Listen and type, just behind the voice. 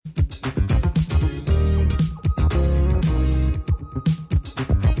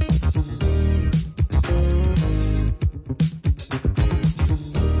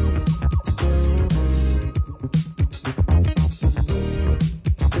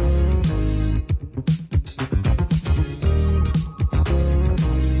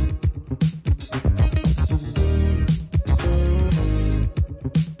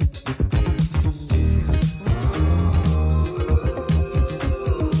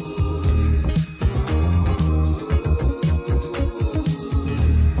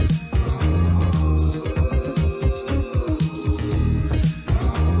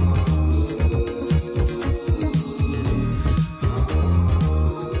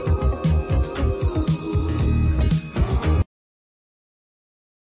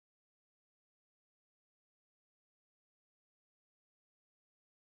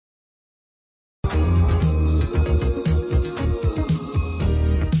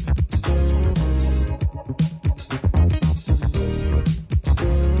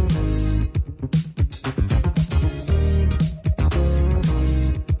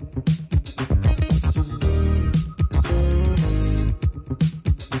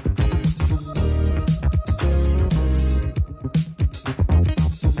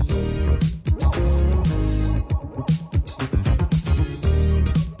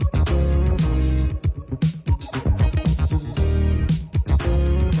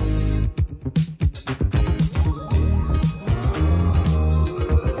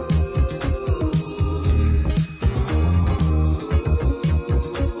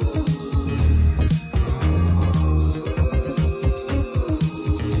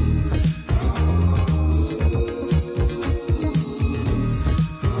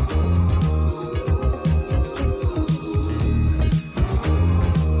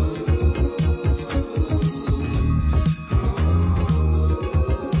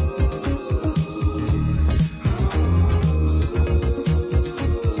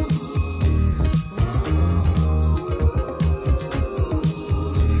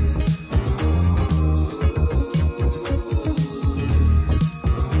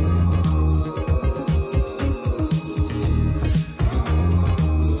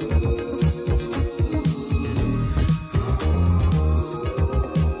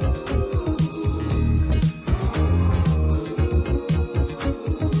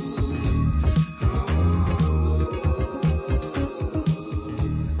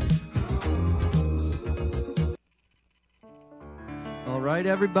right,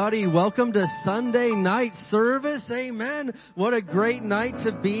 everybody, welcome to Sunday night service. Amen. What a great night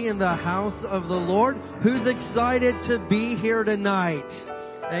to be in the house of the Lord. Who's excited to be here tonight?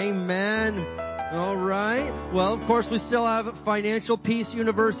 Amen. All right. Well, of course, we still have Financial Peace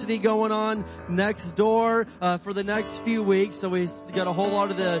University going on next door for the next few weeks. So we got a whole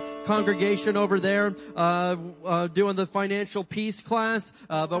lot of the congregation over there doing the Financial Peace class.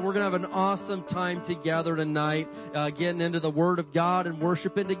 But we're going to have an awesome time together tonight, getting into the Word of God and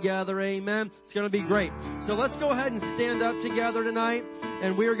worshiping together. Amen. It's going to be great. So let's go ahead and stand up together tonight,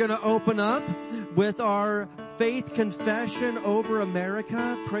 and we're going to open up with our faith confession over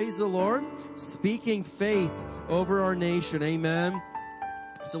America. Praise the Lord. Speaking faith over our nation. Amen.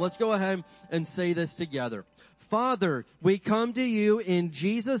 So let's go ahead and say this together. Father, we come to you in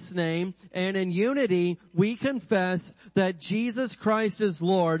Jesus' name, and in unity we confess that Jesus Christ is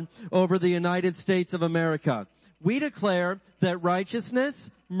Lord over the United States of America. We declare that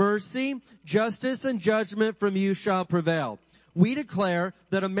righteousness, mercy, justice, and judgment from you shall prevail. We declare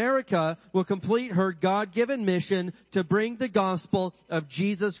that America will complete her God-given mission to bring the gospel of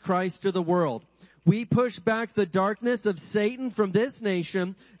Jesus Christ to the world. We push back the darkness of Satan from this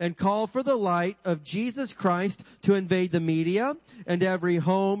nation and call for the light of Jesus Christ to invade the media and every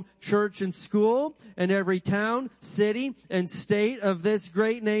home, church, and school, and every town, city, and state of this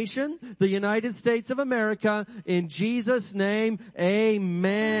great nation, the United States of America. In Jesus' name,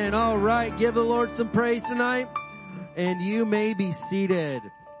 amen. All right, give the Lord some praise tonight. And you may be seated.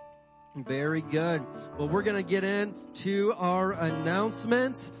 Very good. Well, we're going to get into our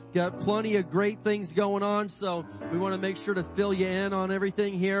announcements. Got plenty of great things going on, so we want to make sure to fill you in on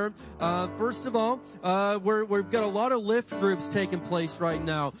everything here. First of all, we've got a lot of lift groups taking place right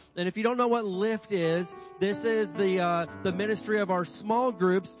now. And if you don't know what lift is, this is the ministry of our small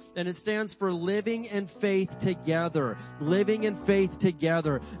groups, and it stands for Living in Faith Together. Living in Faith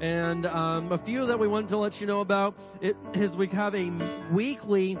Together. And a few that we wanted to let you know about is we have a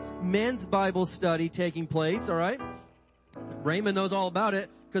weekly men's Bible study taking place, all right? Raymond knows all about it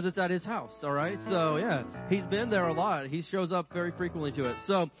because it's at his house, all right? So, yeah, he's been there a lot. He shows up very frequently to it.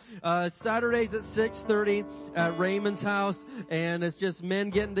 So, Saturdays at 6:30 at Raymond's house, and it's just men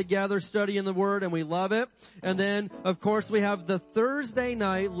getting together, studying the Word, and we love it. And then, of course, we have the Thursday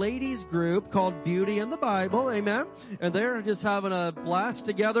night ladies group called Beauty in the Bible, amen? And they're just having a blast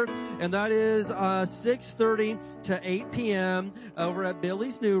together, and that is 6:30 to 8 p.m. over at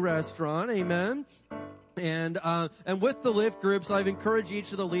Billy's New Restaurant, amen? And with the lift groups, I've encouraged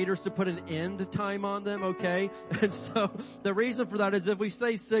each of the leaders to put an end time on them, okay? And so the reason for that is if we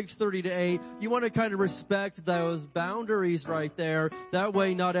say 6:30 to 8, you want to kind of respect those boundaries right there. That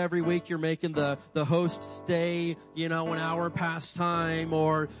way not every week you're making the host stay, an hour past time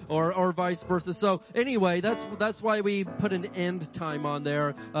or vice versa. So anyway, that's why we put an end time on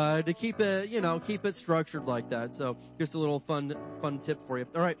there, to keep it structured like that. So just a little fun tip for you.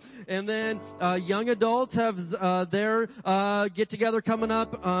 All right. And then, young adults have their get together coming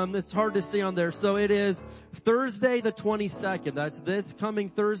up. It's hard to see on there. So it is Thursday the 22nd. That's this coming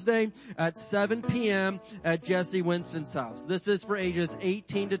Thursday at 7 p.m. at Jesse Winston's house. This is for ages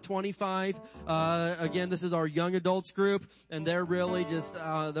 18 to 25. Again, this is our young adults group, and they're really just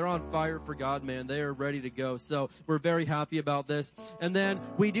they're on fire for God, man. They are ready to go. So we're very happy about this. And then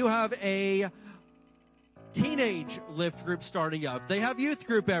we do have a teenage lift group starting up. They have youth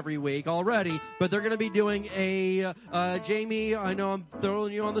group every week already, but they're going to be doing a Jamie, I know I'm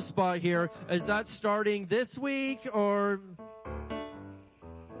throwing you on the spot here. Is that starting this week, or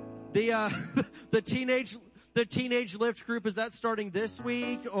the teenage lift group, is that starting this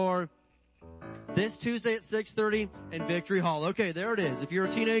week or this Tuesday at 6:30 in Victory Hall? Okay, there it is. If you're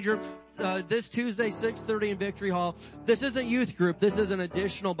a teenager, this Tuesday, 6:30 in Victory Hall. This isn't youth group. This is an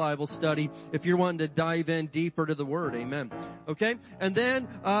additional Bible study if you're wanting to dive in deeper to the Word. Amen. Okay? And then,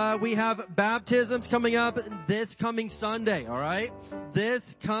 we have baptisms coming up this coming Sunday. All right?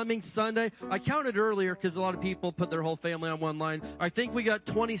 This coming Sunday. I counted earlier because a lot of people put their whole family on one line. I think we got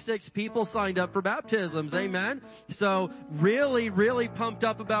 26 people signed up for baptisms. Amen. So really, really pumped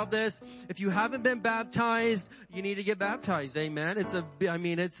up about this. If you haven't been baptized, you need to get baptized. Amen.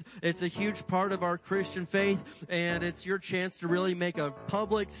 It's a huge part of our Christian faith, and it's your chance to really make a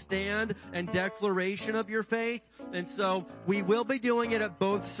public stand and declaration of your faith. And so we will be doing it at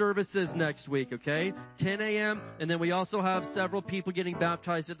both services next week, okay? 10 a.m. And then we also have several people getting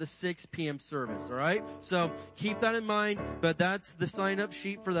baptized at the 6 p.m. service, all right? So keep that in mind, but that's the sign-up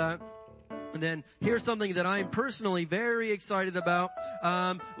sheet for that. And then here's something that I'm personally very excited about.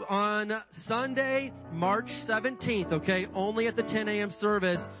 On Sunday, March 17th, okay, only at the 10 a.m.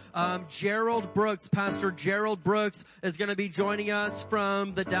 service, Pastor Gerald Brooks is going to be joining us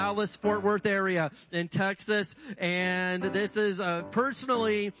from the Dallas-Fort Worth area in Texas. And this is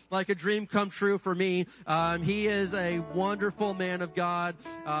personally like a dream come true for me. He is a wonderful man of God,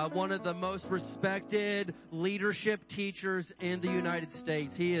 one of the most respected leadership teachers in the United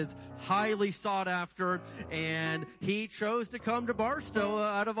States. He is highly sought after, and he chose to come to Barstow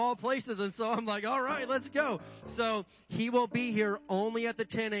out of all places. And so I'm like, all right, let's go. So he will be here only at the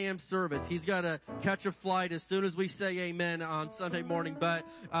 10 a.m. service. He's got to catch a flight as soon as we say amen on Sunday morning. But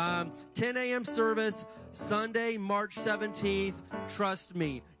 10 a.m. service, Sunday, March 17th. Trust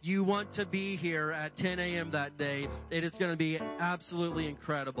me, you want to be here at 10 a.m. that day. It is going to be absolutely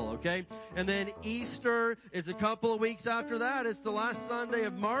incredible, okay? And then Easter is a couple of weeks after that. It's the last Sunday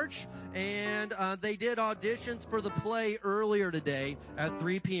of March, and they did auditions for the play earlier today at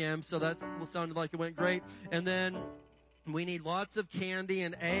 3 p.m., so that sounded like it went great. And then we need lots of candy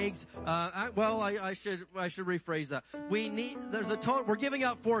and eggs. I should rephrase that. We're giving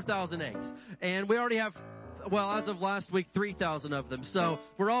out 4,000 eggs, and we already have, as of last week, 3,000 of them. So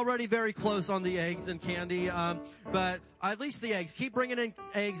we're already very close on the eggs and candy. But at least the eggs. Keep bringing in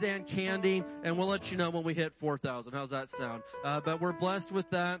eggs and candy, and we'll let you know when we hit 4,000. How's that sound? But we're blessed with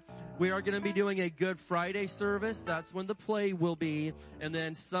that. We are going to be doing a Good Friday service. That's when the play will be. And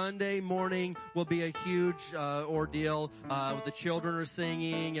then Sunday morning will be a huge ordeal. The children are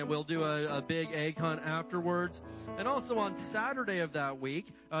singing, and we'll do a big egg hunt afterwards. And also on Saturday of that week,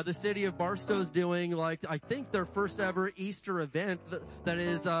 the city of Barstow's doing, I think, their first ever Easter event that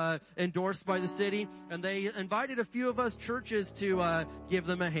is endorsed by the city. And they invited a few of us churches to give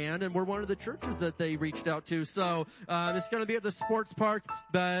them a hand, and we're one of the churches that they reached out to. So it's going to be at the sports park,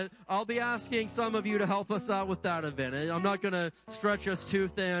 but I'll be asking some of you to help us out with that event. I'm not going to stretch us too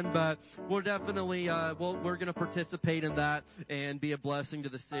thin, but we're definitely we're going to participate in that and be a blessing to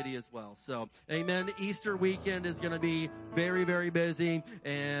the city as well. So amen. Easter weekend is going to be very, very busy,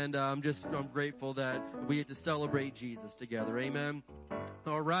 and I'm grateful that we get to celebrate Jesus together. Amen.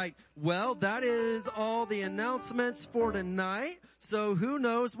 All right. Well, that is all the announcements for tonight. So who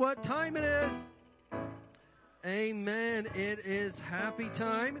knows what time it is? Amen. It is happy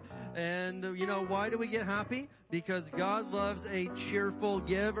time. And why do we get happy? Because God loves a cheerful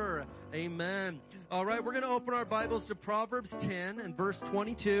giver. Amen. All right. We're going to open our Bibles to Proverbs 10 and verse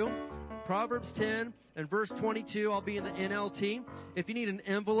 22. Proverbs 10 and verse 22. I'll be in the NLT. If you need an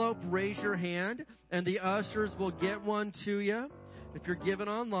envelope, raise your hand and the ushers will get one to you. If you're giving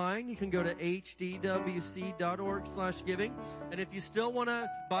online, you can go to hdwc.org/giving. And if you still want to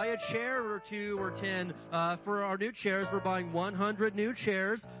buy a chair or 2 or 10, for our new chairs, we're buying 100 new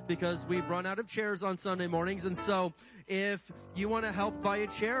chairs because we've run out of chairs on Sunday mornings. And so if you want to help buy a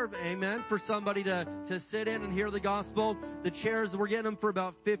chair, amen, for somebody to sit in and hear the gospel, the chairs, we're getting them for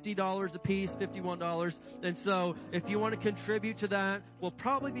about $50 a piece, $51. And so if you want to contribute to that, we'll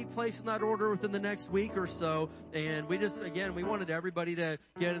probably be placing that order within the next week or so. And we wanted everybody to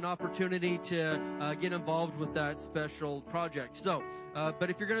get an opportunity to get involved with that special project. So, but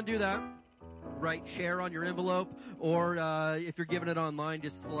if you're going to do that, write share on your envelope, or if you're giving it online,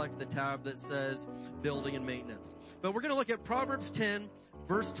 just select the tab that says building and maintenance. But we're going to look at Proverbs 10,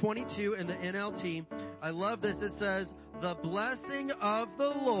 verse 22 in the NLT. I love this. It says, the blessing of the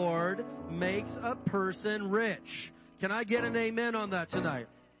Lord makes a person rich. Can I get an amen on that tonight?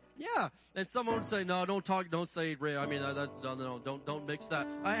 Yeah. And someone would say, no, don't say rich. I mean, don't mix that.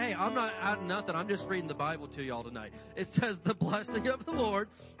 Hey, I'm not adding nothing. I'm just reading the Bible to y'all tonight. It says the blessing of the Lord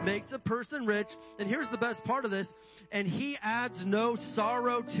makes a person rich. And here's the best part of this. And he adds no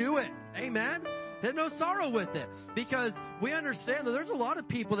sorrow to it. Amen. There's no sorrow with it, because we understand that there's a lot of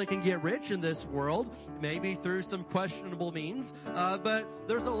people that can get rich in this world, maybe through some questionable means, but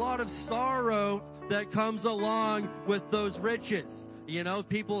there's a lot of sorrow that comes along with those riches.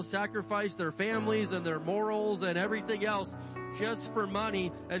 People sacrifice their families and their morals and everything else just for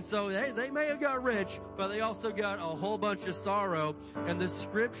money. And so they may have got rich, but they also got a whole bunch of sorrow. And the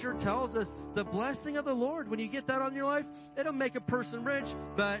scripture tells us the blessing of the Lord, when you get that on your life, it'll make a person rich,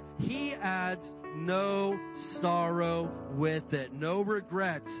 but he adds no sorrow with it. No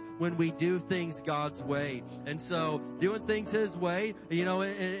regrets when we do things God's way. And so doing things his way,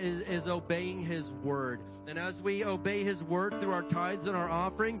 is obeying his word. And as we obey his word through our tithes and our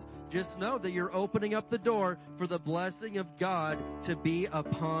offerings, just know that you're opening up the door for the blessing of God to be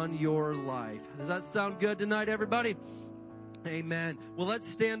upon your life. Does that sound good tonight, everybody? Amen. Well, let's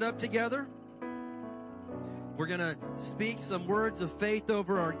stand up together. We're going to speak some words of faith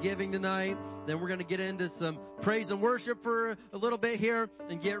over our giving tonight. Then we're going to get into some praise and worship for a little bit here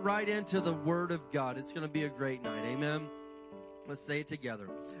and get right into the Word of God. It's going to be a great night. Amen. Let's say it together.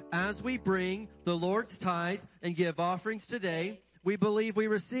 As we bring the Lord's tithe and give offerings today, we believe we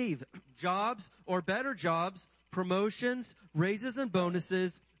receive jobs or better jobs, promotions, raises and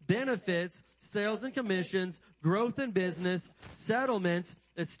bonuses, benefits, sales and commissions, growth in business, settlements,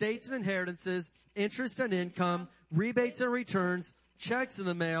 estates and inheritances, interest and income, rebates and returns, checks in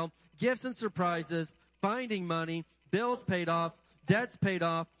the mail, gifts and surprises, finding money, bills paid off, debts paid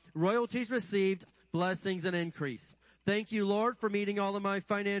off, royalties received, blessings and increase. Thank you, Lord, for meeting all of my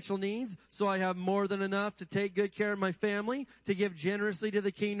financial needs so I have more than enough to take good care of my family, to give generously to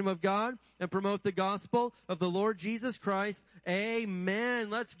the kingdom of God, and promote the gospel of the Lord Jesus Christ. Amen.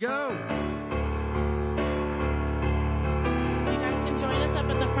 Let's go. You guys can join us up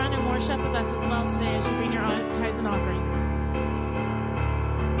at the front and worship with us as well today as you bring your tithes and offerings.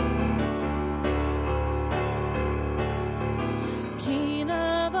 King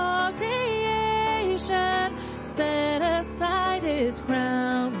of all creation, set aside his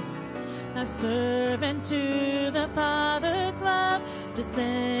crown, a servant to the Father's love,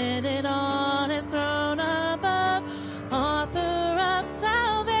 descended on his throne above, author of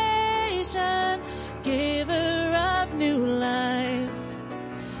salvation, giver of new life,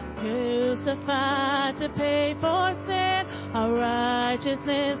 crucified to pay for sin. Our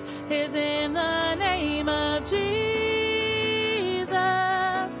righteousness is in the name of Jesus.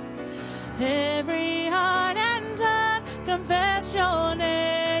 Every heart and tongue confess your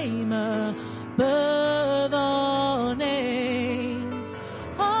name above all names.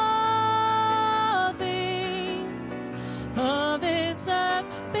 All things of this earth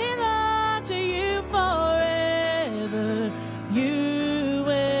belong to you forever. You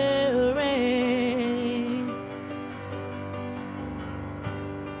will reign.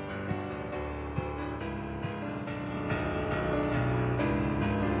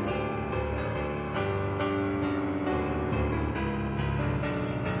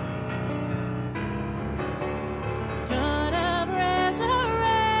 God of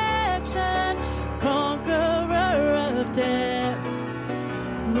resurrection, conqueror of death,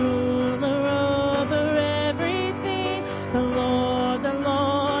 ruler over everything, the Lord,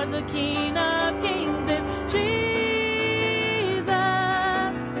 the King of kings is Jesus.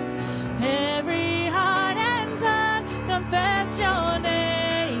 Every heart and tongue confess your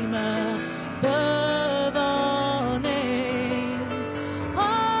name above all names.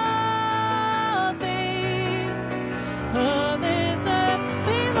 All things of this earth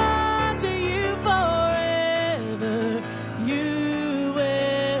belong to you forever. You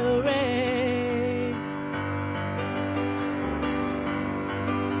will reign.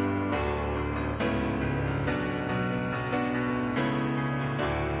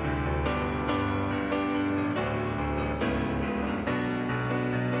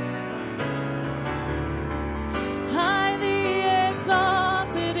 Highly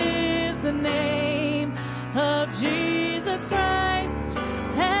exalted is the name of Jesus Christ.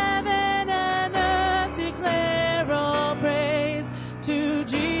 Heaven and earth declare all praise to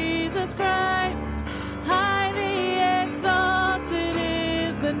Jesus Christ. Highly exalted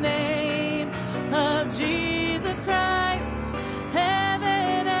is the name of Jesus Christ.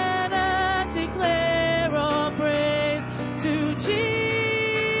 Heaven and earth declare all praise to Jesus.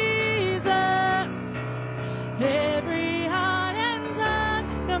 Every heart and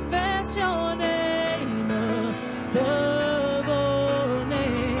tongue confess your name above all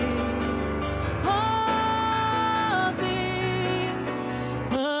names. All things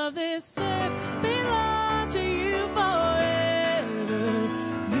of this earth belong to you forever.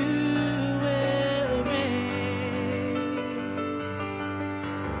 You will reign.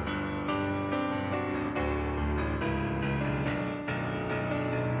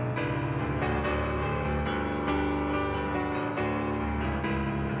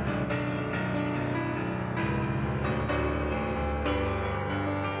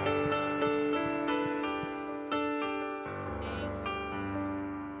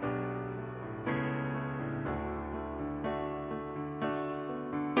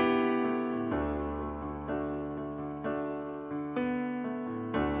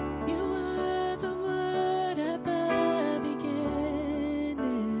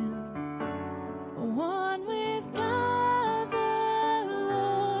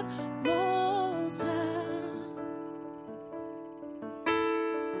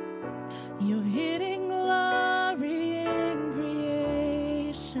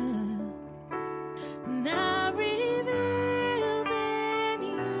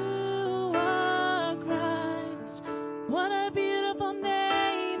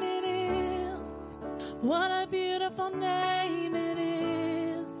 beautiful name it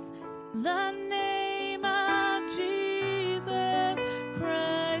is, the name of Jesus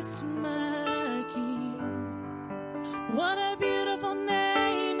Christ, my King. What a beautiful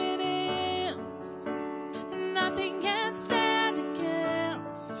name it is, nothing can stand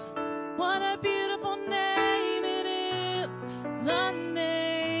against. What a beautiful name it is, the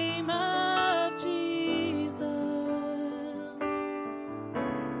name of Jesus.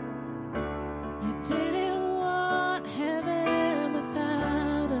 You didn't want heaven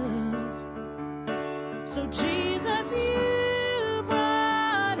without us, so Jesus, you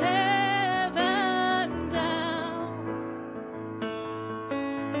brought heaven down.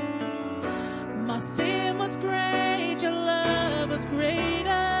 My sin was great, your love was greater.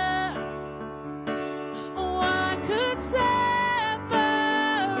 What could separate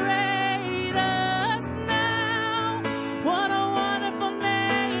us now? What a wonderful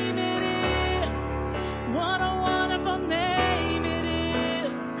name it is. What a wonderful name it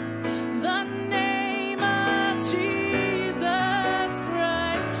is. The name of Jesus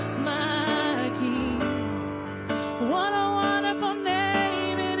Christ, my King. What a wonderful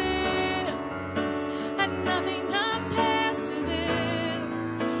name it is. And nothing compares to this.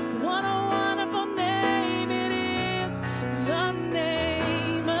 What a wonderful name it is. The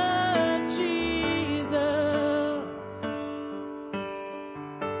name of Jesus.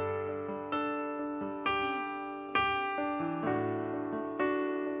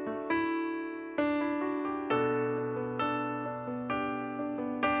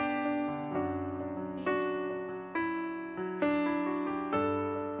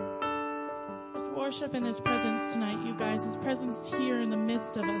 Just worship in His presence tonight, you guys. His presence here in the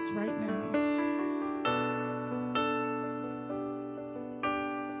midst of us right now.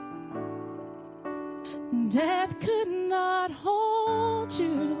 Death could not hold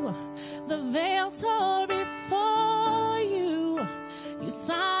you. The veil tore before you. You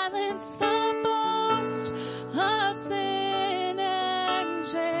silenced the boast of sin and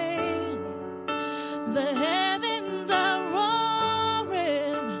shame. The heavens are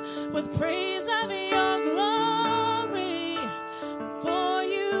roaring with praise of your glory. For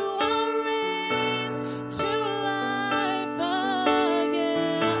you are raised to life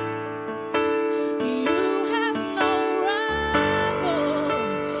again. You have no rival.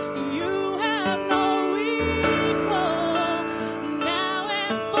 You have no equal. Now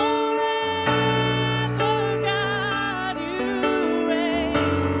and forever, God, you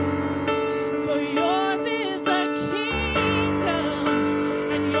reign. For yours is the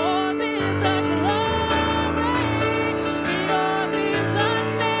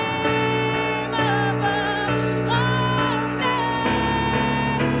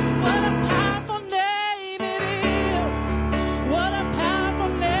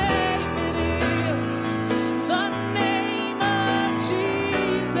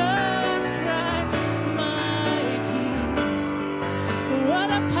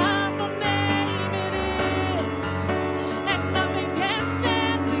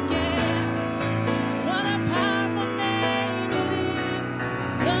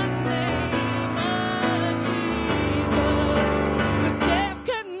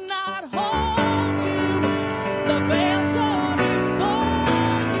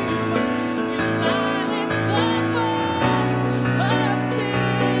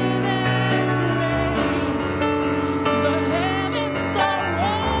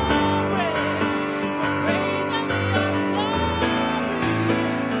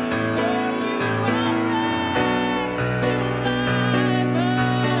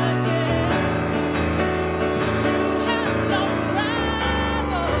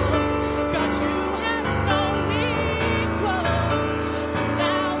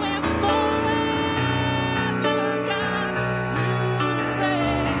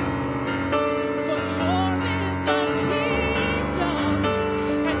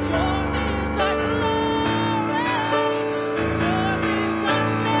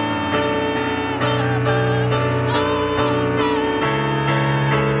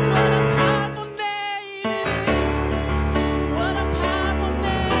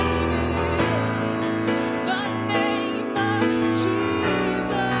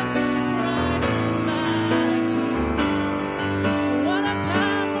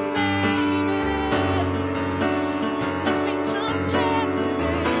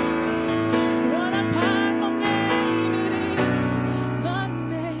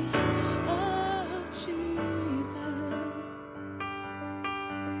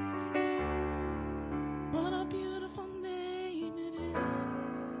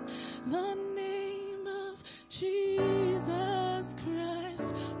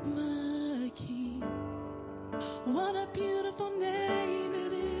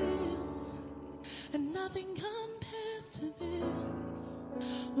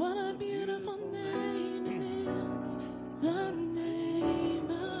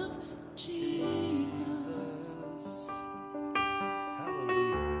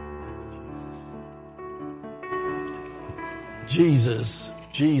Jesus,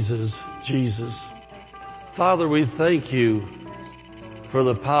 Jesus, Jesus. Father, we thank you for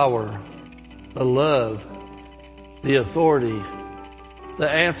the power, the love, the authority. The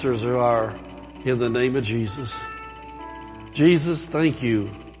answers are in the name of Jesus. Jesus, thank you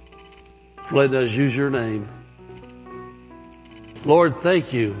for letting us use your name. Lord,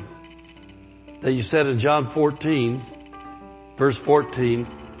 thank you that you said in John 14, verse 14,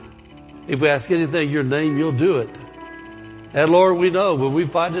 if we ask anything in your name, you'll do it. And Lord, we know when we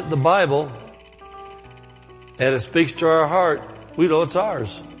find it in the Bible and it speaks to our heart, we know it's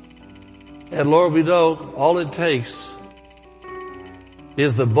ours. And Lord, we know all it takes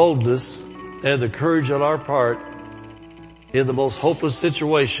is the boldness and the courage on our part in the most hopeless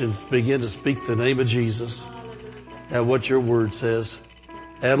situations to begin to speak the name of Jesus and what your word says.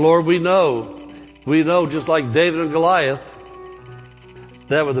 And Lord, we know just like David and Goliath,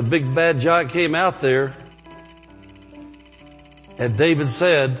 that when the big bad giant came out there, and David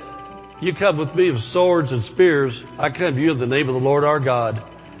said, you come with me with swords and spears, I come to you in the name of the Lord our God.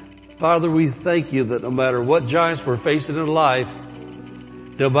 Father, we thank you that no matter what giants we're facing in life,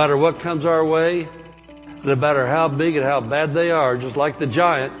 no matter what comes our way, no matter how big and how bad they are, just like the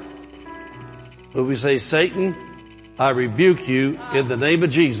giant, when we say, Satan, I rebuke you in the name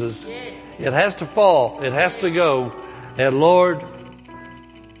of Jesus. It has to fall. It has to go. And Lord,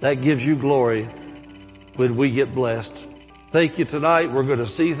 that gives you glory when we get blessed. Thank you tonight. We're going to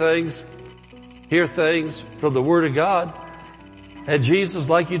see things, hear things from the Word of God. And Jesus,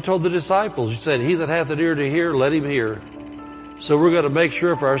 like you told the disciples, you said, he that hath an ear to hear, let him hear. So we're going to make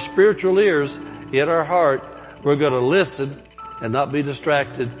sure for our spiritual ears in our heart, we're going to listen and not be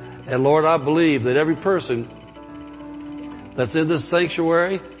distracted. And Lord, I believe that every person that's in this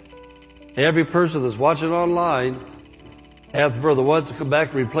sanctuary, every person that's watching online, and for the ones that come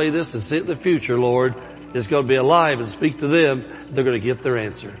back and replay this and see it in the future, Lord, is going to be alive and speak to them. They're going to get their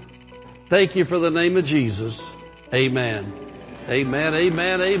answer. Thank you for the name of Jesus. Amen. Amen,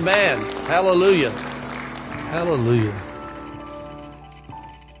 amen, amen. Hallelujah. Hallelujah.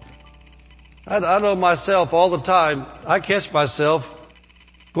 I know myself all the time. I catch myself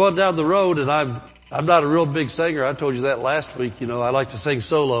going down the road, and I'm not a real big singer. I told you that last week. You know, I like to sing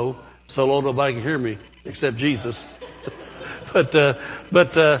solo. Solo, nobody can hear me except Jesus. But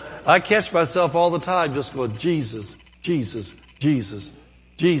I catch myself all the time just going, Jesus, Jesus, Jesus,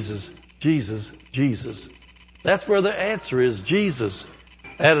 Jesus, Jesus, Jesus. That's where the answer is, Jesus.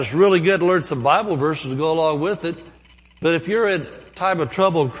 And it's really good to learn some Bible verses to go along with it. But if you're in time of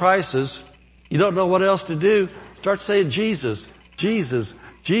trouble and crisis, you don't know what else to do, start saying Jesus, Jesus,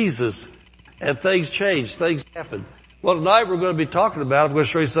 Jesus. And things change, things happen. Well, tonight we're going to be talking about, I'm going to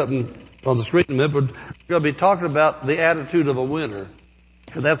show you something on the screen in a minute, but we're going to be talking about the attitude of a winner.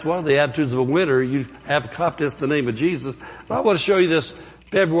 And that's one of the attitudes of a winner. You have confidence in the name of Jesus. But I want to show you this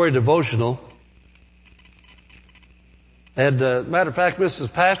February devotional. And matter of fact,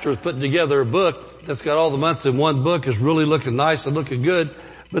 Mrs. Pastor is putting together a book that's got all the months in one book. It's really looking nice and looking good.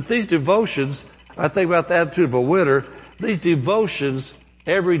 But these devotions, I think about the attitude of a winner. These devotions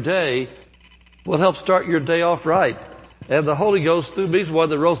every day will help start your day off right. And the Holy Ghost through me is the one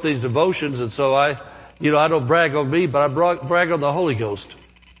that wrote these devotions. And so I don't brag on me, but I brag on the Holy Ghost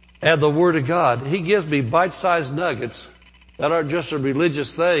and the Word of God. He gives me bite-sized nuggets that aren't just a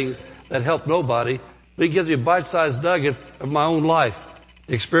religious thing that help nobody. But He gives me bite-sized nuggets of my own life,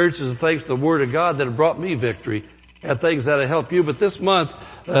 experiences and things from the Word of God that have brought me victory and things that have helped you. But this month,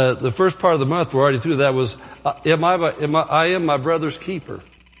 the first part of the month, we're already through that, was, I am my brother's keeper.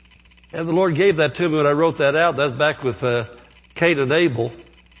 And the Lord gave that to me when I wrote that out. That's back with Cain and Abel.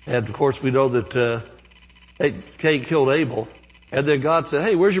 And of course we know that Cain killed Abel. And then God said,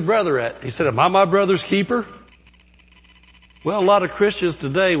 hey, where's your brother at? He said, am I my brother's keeper? Well, a lot of Christians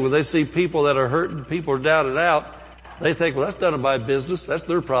today, when they see people that are hurting, people are down and out, they think, well, that's none of my business. That's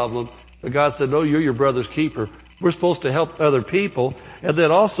their problem. But God said, no, you're your brother's keeper. We're supposed to help other people. And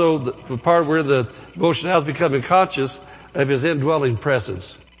then also the part where the devotion now is becoming conscious of His indwelling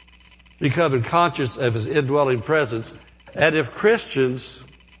presence. Becoming conscious of His indwelling presence. And if Christians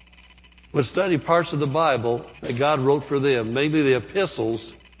would study parts of the Bible that God wrote for them, maybe the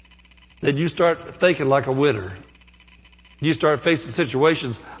epistles, then you start thinking like a winner. You start facing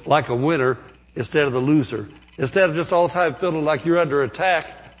situations like a winner instead of a loser. Instead of just all the time feeling like you're under attack,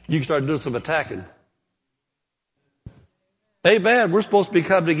 you can start doing some attacking. Amen. We're supposed to be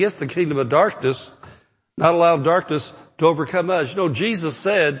coming against the kingdom of darkness, not allow darkness to overcome us. You know, Jesus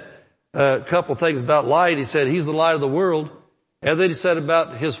said a couple things about light. He said He's the light of the world. And then He said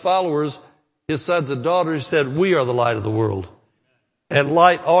about His followers, His sons and daughters, He said, we are the light of the world. And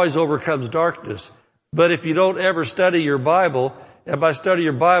light always overcomes darkness. But if you don't ever study your Bible, and by study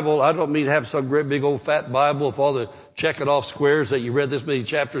your Bible, I don't mean have some great big old fat Bible with all the checking off squares that you read this many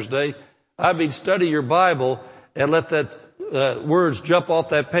chapters a day. I mean study your Bible and let that words jump off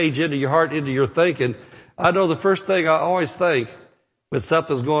that page into your heart, into your thinking. I know the first thing I always think when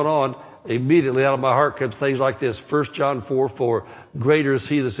something's going on, immediately out of my heart comes things like this. 1 John 4:4, greater is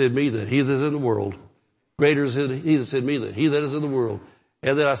he that's in me than he that's in the world. Greater is he that's in me than he that is in the world.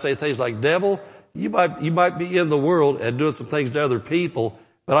 And then I say things like, devil, you might be in the world and doing some things to other people,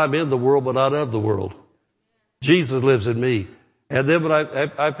 but I'm in the world, but not of the world. Jesus lives in me. And then when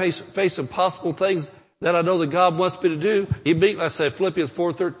I face impossible things that I know that God wants me to do, immediately I say, Philippians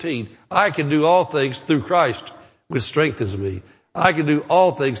 4:13, I can do all things through Christ, which strengthens me. I can do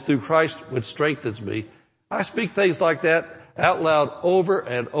all things through Christ, which strengthens me. I speak things like that out loud over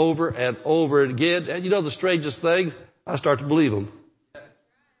and over and over again. And you know the strangest thing? I start to believe them.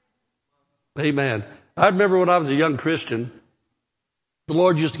 Amen. I remember when I was a young Christian, the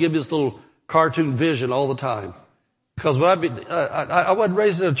Lord used to give me this little cartoon vision all the time. Because when I wasn't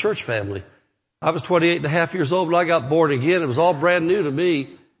raised in a church family. I was 28 and a half years old when I got born again. It was all brand new to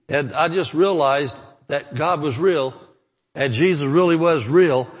me. And I just realized that God was real and Jesus really was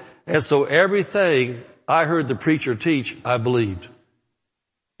real. And so everything I heard the preacher teach, I believed.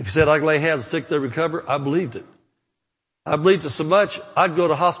 If he said I can lay hands on the sick, they recover, I believed it. I believed it so much, I'd go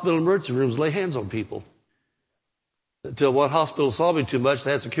to hospital emergency rooms and lay hands on people. Until one hospital saw me too much,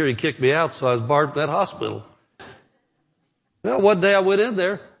 they had security kick me out, so I was barred from that hospital. Well, one day I went in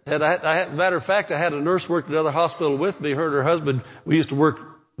there, and matter of fact, I had a nurse work at another hospital with me. Her and her husband, we used to work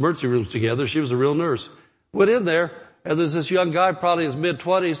emergency rooms together. She was a real nurse. Went in there, and there's this young guy, probably in his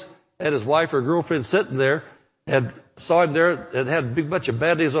mid-20s, and his wife or girlfriend sitting there, and saw him there, and had a big bunch of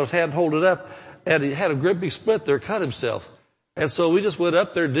band-aids on his hand, holding it up, and he had a great big split there, cut himself. And so we just went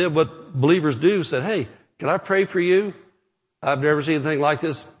up there and did what believers do, said, hey, can I pray for you? I've never seen anything like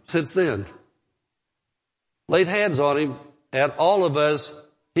this since then. Laid hands on him, and all of us,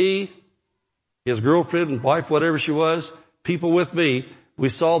 he, his girlfriend and wife, whatever she was, people with me, we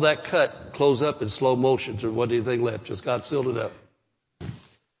saw that cut close up in slow motion. There wasn't anything left. Just God sealed it up.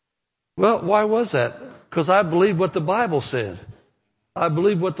 Well, why was that? Because I believed what the Bible said. I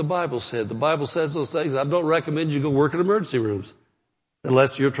believe what the Bible said. The Bible says those things. I don't recommend you go work in emergency rooms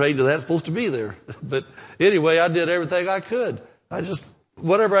unless you're trained to that, supposed to be there. But anyway, I did everything I could.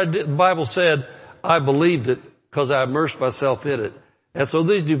 Whatever I did, the Bible said, I believed it because I immersed myself in it. And so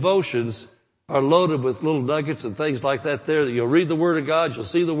these devotions are loaded with little nuggets and things like that there. You'll read the Word of God, you'll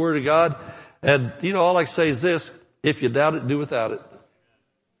see the Word of God. And, all I can say is this, if you doubt it, do without it.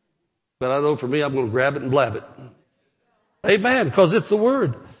 But I know for me, I'm going to grab it and blab it. Amen, because it's the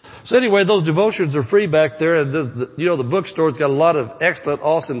Word. So anyway, those devotions are free back there. And the bookstore's got a lot of excellent,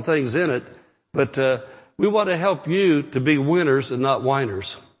 awesome things in it. But we want to help you to be winners and not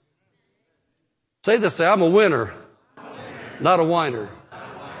whiners. Say I'm a winner, not a whiner.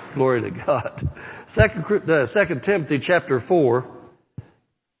 Glory to God. 2 Timothy chapter 4,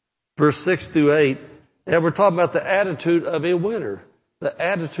 verse 6 through 8. And we're talking about the attitude of a winner. The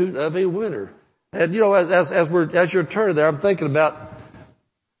attitude of a winner. And as you're turning there, I'm thinking about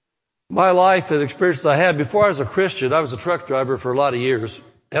my life and experiences I had. Before I was a Christian, I was a truck driver for a lot of years.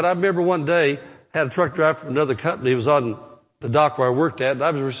 And I remember one day, had a truck driver from another company. He was on the dock where I worked at, and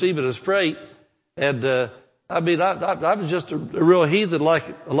I was receiving his freight. And, I was just a real heathen like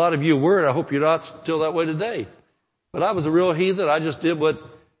a lot of you were, and I hope you're not still that way today. But I was a real heathen. I just did what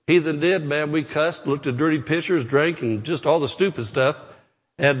heathen did, man. We cussed, looked at dirty pictures, drank, and just all the stupid stuff.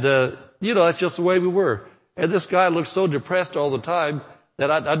 And, that's just the way we were. And this guy looked so depressed all the time that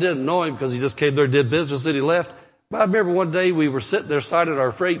I didn't know him because he just came there and did business and he left. But I remember one day we were sitting there signing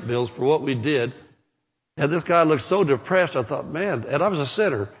our freight bills for what we did. And this guy looked so depressed. I thought, man, and I was a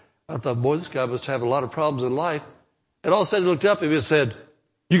sinner. I thought, boy, this guy must have a lot of problems in life. And all of a sudden he looked up at me and said,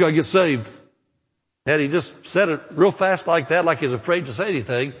 you got to get saved. And he just said it real fast like that, like he was afraid to say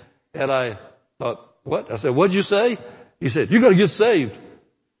anything. And I thought, what? I said, what'd you say? He said, you got to get saved.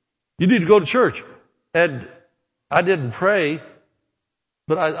 You need to go to church. And I didn't pray,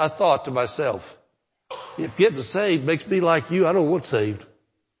 but I thought to myself, if getting saved makes me like you, I don't want saved.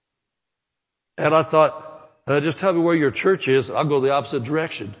 And I thought, just tell me where your church is. I'll go the opposite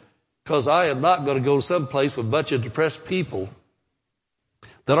direction. Because I am not going to go someplace with a bunch of depressed people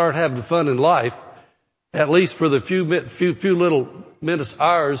that aren't having fun in life, at least for the few little minutes,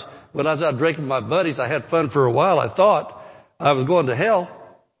 hours. When I was out drinking with my buddies, I had fun for a while. I thought I was going to hell,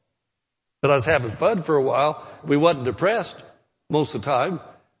 but I was having fun for a while. We wasn't depressed most of the time.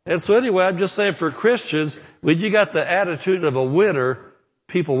 And so anyway, I'm just saying for Christians, when you got the attitude of a winner,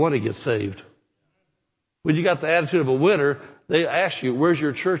 people want to get saved. When you got the attitude of a winner, they ask you, where's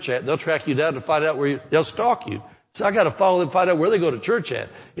your church at? They'll track you down to find out they'll stalk you. So I got to follow them, find out where they go to church at.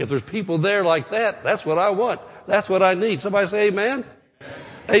 If there's people there like that, that's what I want. That's what I need. Somebody say amen?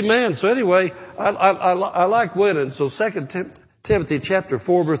 Amen. So anyway, I like winning. So 2 Timothy chapter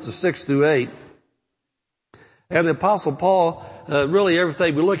 4 verses 6 through 8. And the Apostle Paul, really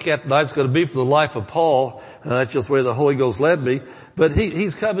everything we look at tonight is going to be from the life of Paul. That's just where the Holy Ghost led me. But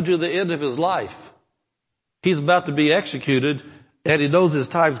he's coming to the end of his life. He's about to be executed, and he knows his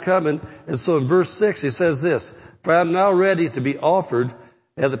time's coming. And so in verse 6 he says this, "For I am now ready to be offered,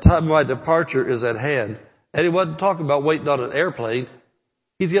 and the time of my departure is at hand." And he wasn't talking about waiting on an airplane.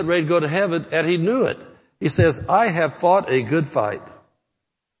 He's getting ready to go to heaven, and he knew it. He says, "I have fought a good fight.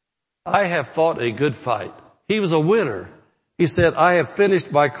 I have fought a good fight." He was a winner. He said, "I have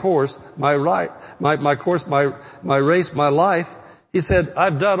finished my course, my race, my life." He said,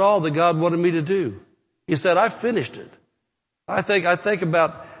 "I've done all that God wanted me to do." He said, "I finished it." I think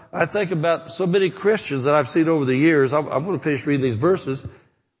about so many Christians that I've seen over the years. I'm going to finish reading these verses,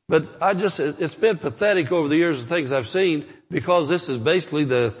 but it's been pathetic over the years, the things I've seen, because this is basically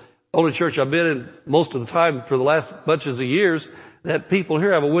the only church I've been in most of the time for the last bunches of years, that people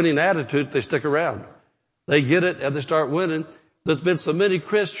here have a winning attitude if they stick around. They get it and they start winning. There's been so many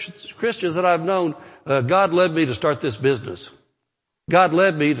Christians that I've known, God led me to start this business. God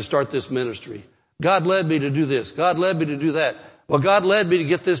led me to start this ministry. God led me to do this. God led me to do that. Well, God led me to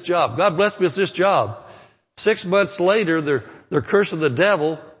get this job. God blessed me with this job. 6 months later, they're cursing the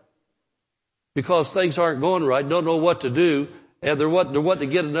devil because things aren't going right, don't know what to do, and they're wanting to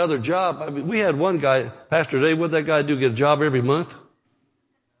get another job. I mean, we had one guy, Pastor Dave, what'd that guy do, get a job every month?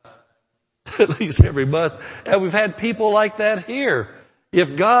 At least every month. And we've had people like that here.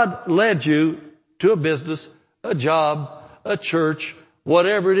 If God led you to a business, a job, a church,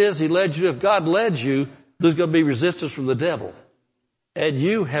 whatever it is He led you to, if God led you, there's going to be resistance from the devil. And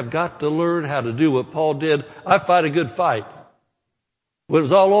you have got to learn how to do what Paul did. I fight a good fight. When it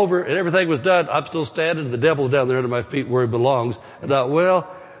was all over and everything was done, I'm still standing and the devil's down there under my feet where he belongs. And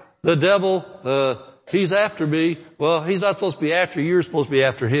the devil, he's after me. Well, he's not supposed to be after you. You're supposed to be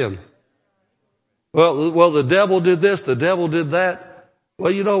after him. Well, the devil did this, the devil did that.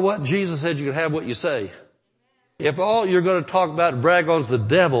 Well, you know what? Jesus said you can have what you say. If all you're going to talk about and brag on is the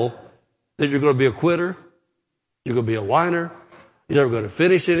devil, then you're going to be a quitter. You're going to be a whiner. You're never going to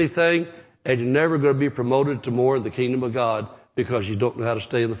finish anything. And you're never going to be promoted to more in the kingdom of God because you don't know how to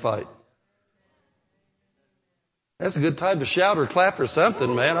stay in the fight. That's a good time to shout or clap or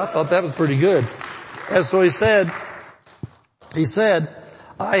something, man. I thought that was pretty good. And so he said,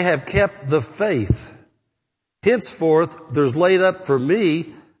 "I have kept the faith. Henceforth, there's laid up for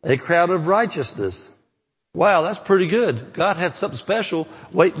me a crown of righteousness." Wow, that's pretty good. God had something special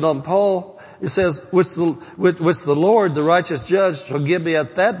waiting on Paul. It says, which the Lord, the righteous judge, shall give me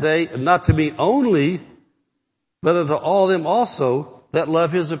at that day, and not to me only, but unto all them also that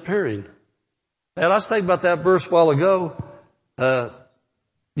love His appearing. And I was thinking about that verse a while ago. The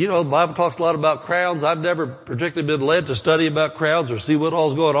Bible talks a lot about crowns. I've never particularly been led to study about crowns or see what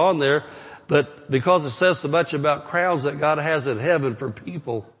all's going on there. But because it says so much about crowns that God has in heaven for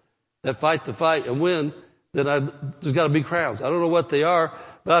people that fight the fight and win, then there's got to be crowns. I don't know what they are,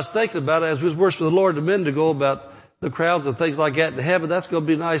 but I was thinking about it as we was worshiping the Lord a minute ago about the crowns and things like that in heaven. That's going to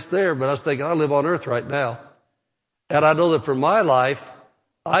be nice there. But I was thinking, I live on earth right now. And I know that for my life,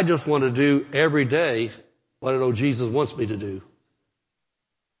 I just want to do every day what I know Jesus wants me to do.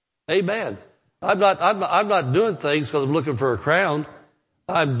 Amen. I'm not doing things because I'm looking for a crown.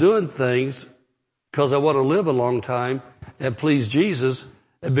 I'm doing things because I want to live a long time and please Jesus,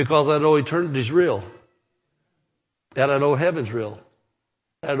 and because I know eternity's real. And I know heaven's real.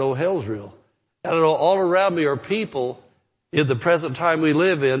 And I know hell's real. And I know all around me are people in the present time we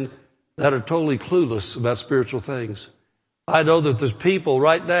live in that are totally clueless about spiritual things. I know that there's people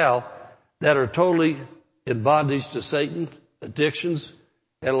right now that are totally in bondage to Satan, addictions,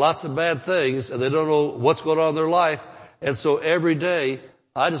 and lots of bad things, and they don't know what's going on in their life. And so every day,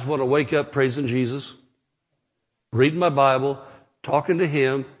 I just want to wake up praising Jesus, reading my Bible, talking to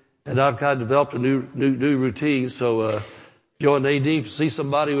Him, and I've kind of developed a new routine. So, Joe and Nadine, see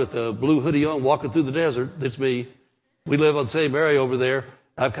somebody with a blue hoodie on walking through the desert, it's me. We live on the same area over there.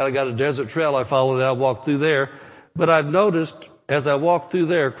 I've kind of got a desert trail I follow and I walk through there. But I've noticed as I walk through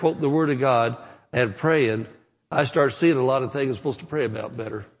there, quoting the Word of God and praying, I start seeing a lot of things I'm supposed to pray about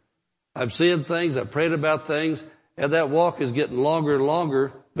better. I'm seeing things, I'm praying about things, and that walk is getting longer and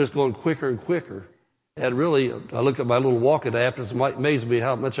longer, but it's going quicker and quicker. And really, I look at my little walking app, and it might amaze me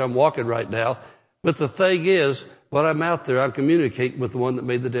how much I'm walking right now. But the thing is, when I'm out there, I'm communicating with the one that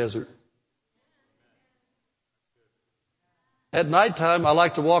made the desert. At nighttime, I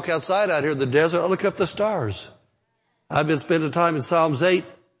like to walk outside out here in the desert. I look up the stars. I've been spending time in Psalms 8,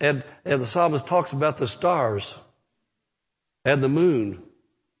 and the psalmist talks about the stars and the moon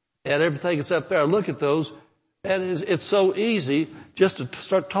and everything that's up there. I look at those, and it's so easy just to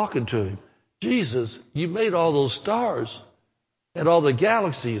start talking to him. Jesus, you made all those stars and all the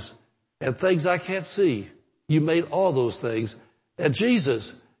galaxies and things I can't see. You made all those things. And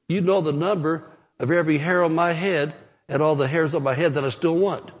Jesus, you know the number of every hair on my head and all the hairs on my head that I still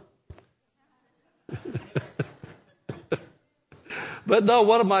want. But no,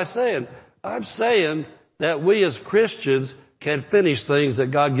 what am I saying? I'm saying that we as Christians can finish things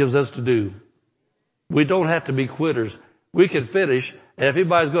that God gives us to do. We don't have to be quitters. We can finish, and if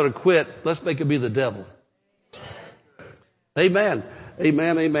anybody's going to quit, let's make it be the devil. Amen.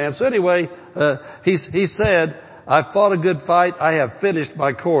 Amen, amen. So anyway, he said, I've fought a good fight. I have finished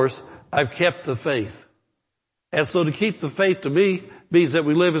my course. I've kept the faith. And so to keep the faith to me means that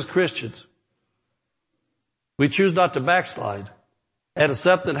we live as Christians. We choose not to backslide. And if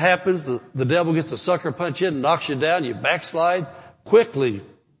something happens, the devil gets a sucker punch in, knocks you down, you backslide quickly.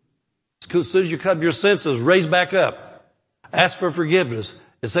 As soon as you come to your senses, raise back up. Ask for forgiveness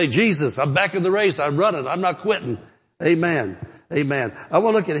and say, Jesus, I'm back in the race. I'm running. I'm not quitting. Amen. Amen. I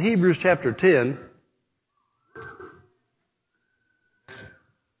want to look at Hebrews chapter 10.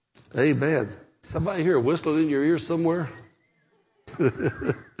 Amen. Somebody here whistling in your ear somewhere?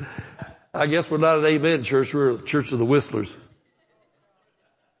 I guess we're not an amen church. We're a church of the whistlers.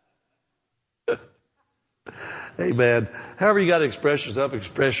 Amen. However you got to express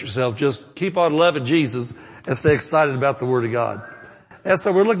yourself. Just keep on loving Jesus and stay excited about the Word of God. And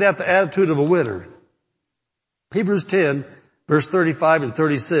so we're looking at the attitude of a winner. Hebrews 10, verse 35 and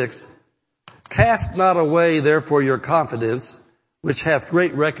 36. Cast not away therefore your confidence, which hath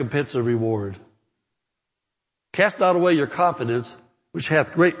great recompense of reward. Cast not away your confidence, which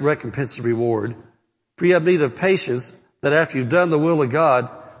hath great recompense of reward. For you have need of patience, that after you've done the will of God,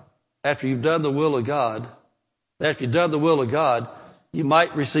 you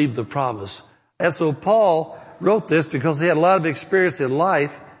might receive the promise. And so Paul wrote this because he had a lot of experience in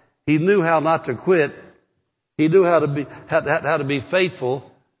life. He knew how not to quit. He knew how to be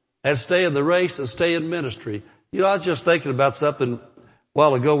faithful and stay in the race and stay in ministry. You know, I was just thinking about something a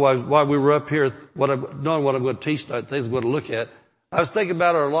while ago while we were up here, knowing what I'm going to teach tonight, things I'm going to look at. I was thinking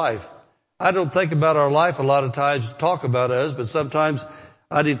about our life. I don't think about our life a lot of times to talk about us, but sometimes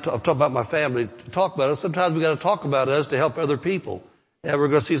I'm talking about my family to talk about us. Sometimes we got to talk about us to help other people. And we're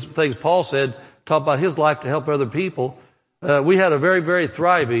going to see some things Paul said, talk about his life to help other people. We had a very, very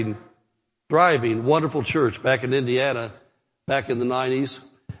thriving, wonderful church back in Indiana, back in the 90s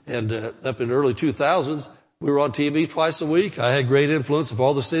and up in the early 2000s. We were on TV twice a week. I had great influence of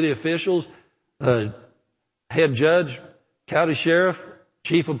all the city officials, head judge, county sheriff,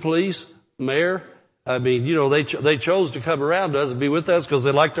 chief of police, mayor. I mean, you know, they chose to come around us and be with us because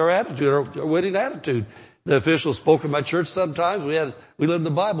they liked our attitude, our winning attitude. The officials spoke in my church sometimes. We lived in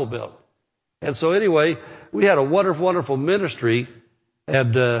the Bible Belt. And so anyway, we had a wonderful, wonderful ministry.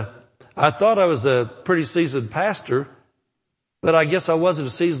 And, I thought I was a pretty seasoned pastor, but I guess I wasn't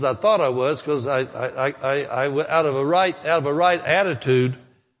as seasoned as I thought I was because I out of a right attitude,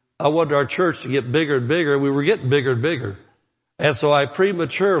 I wanted our church to get bigger and bigger. We were getting bigger and bigger. And so I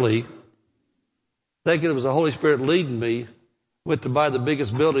prematurely, thinking it was the Holy Spirit leading me, went to buy the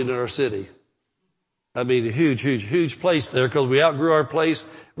biggest building in our city. I mean, a huge, huge, huge place there because we outgrew our place.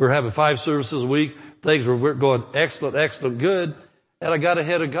 We were having 5 services a week. Things were going excellent, good. And I got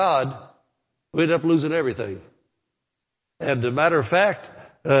ahead of God. We ended up losing everything. And as a matter of fact,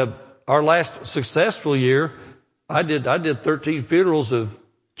 our last successful year, I did 13 funerals of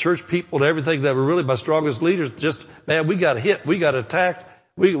church people and everything that were really my strongest leaders. Just, man, we got hit. We got attacked.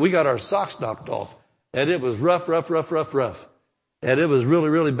 We got our socks knocked off. And it was rough. And it was really,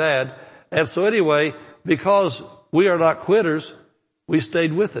 really bad. And so anyway, because we are not quitters, we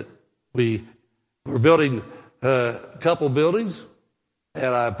stayed with it. We were building a couple buildings,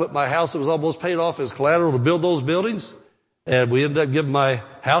 and I put my house that was almost paid off as collateral to build those buildings. And we ended up giving my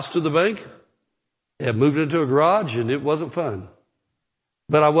house to the bank and moved into a garage, and it wasn't fun.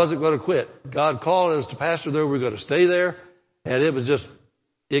 But I wasn't going to quit. God called us to pastor there. We were going to stay there. And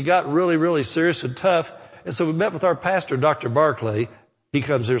it got really, really serious and tough. And so we met with our pastor, Dr. Barclay. He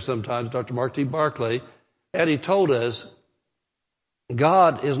comes here sometimes, Dr. Mark T. Barclay. And he told us,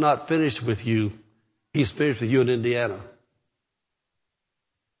 God is not finished with you. He's finished with you in Indiana.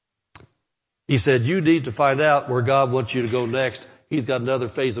 He said, you need to find out where God wants you to go next. He's got another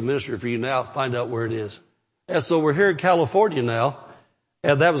phase of ministry for you now. Find out where it is. And so we're here in California now.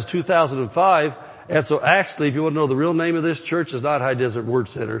 And that was 2005. And so actually, if you want to know the real name of this church, is not High Desert Word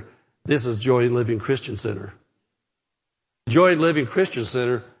Center. This is Joy and Living Christian Center. Joy and Living Christian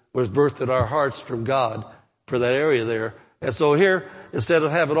Center was birthed in our hearts from God for that area there. And so here, instead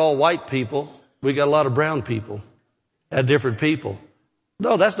of having all white people, we got a lot of brown people and different people.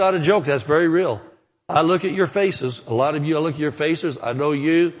 No, that's not a joke. That's very real. I look at your faces. A lot of you, I look at your faces. I know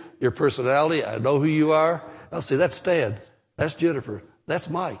you, your personality. I know who you are. I'll say, that's Stan. That's Jennifer. That's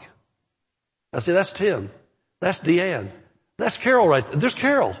Mike. I say, that's Tim. That's Deanne. That's Carol right there. There's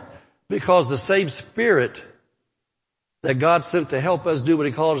Carol. Because the same spirit that God sent to help us do what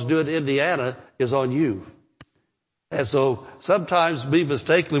He called us to do in Indiana is on you. And so sometimes we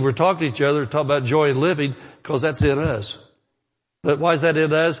mistakenly, we're talking to each other, talking about joy and living, because that's in us. But why is that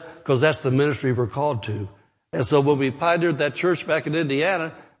in us? Because that's the ministry we're called to. And so when we pioneered that church back in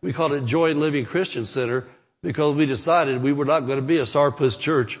Indiana, we called it Joy and Living Christian Center, because we decided we were not going to be a sarpus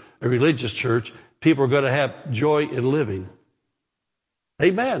church, a religious church. People are going to have joy in living.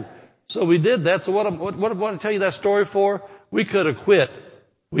 Amen. So we did that. So what I want to tell you that story for? We could have quit.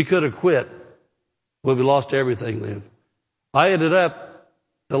 We could have quit when we lost everything then. I ended up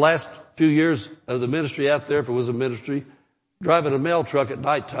the last few years of the ministry out there, if it was a ministry, driving a mail truck at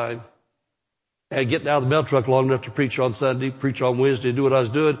nighttime and getting out of the mail truck long enough to preach on Sunday, preach on Wednesday, do what I was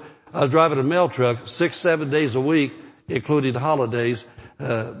doing. I was driving a mail truck 6-7 days a week, including holidays. I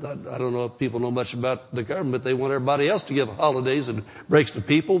don't know if people know much about the government. They want everybody else to give holidays and breaks to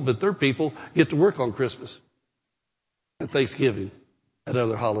people, but their people get to work on Christmas and Thanksgiving and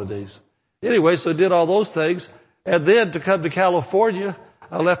other holidays. Anyway, so I did all those things. And then to come to California,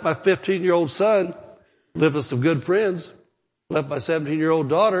 I left my 15-year-old son, lived with some good friends, left my 17-year-old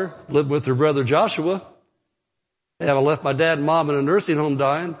daughter, lived with her brother Joshua, and I left my dad and mom in a nursing home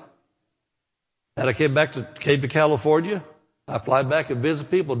dying. And I came to California. I fly back and visit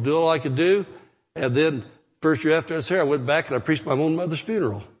people, do all I could do. And then first year after I was here, I went back and I preached my own mother's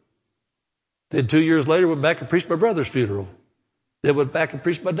funeral. Then 2 years later, went back and preached my brother's funeral. Then went back and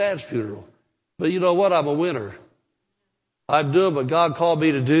preached my dad's funeral. But you know what? I'm a winner. I'm doing what God called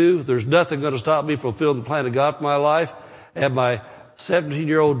me to do. There's nothing going to stop me from fulfilling the plan of God for my life. And my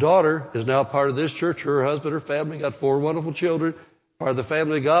 17-year-old daughter is now part of this church. Her husband, her family, got 4 wonderful children, part of the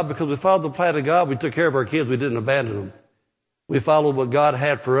family of God. Because we followed the plan of God, we took care of our kids. We didn't abandon them. We followed what God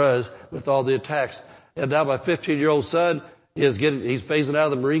had for us with all the attacks. And now my 15-year-old son he's phasing out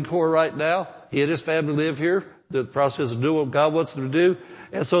of the Marine Corps right now. He and his family live here. The process of doing what God wants them to do.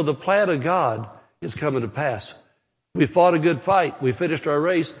 And so the plan of God is coming to pass. We fought a good fight. We finished our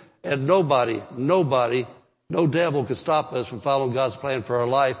race. And no devil could stop us from following God's plan for our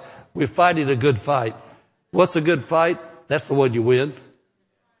life. We're fighting a good fight. What's a good fight? That's the one you win.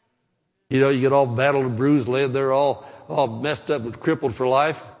 You know, you get all battled and bruised, laying there all messed up and crippled for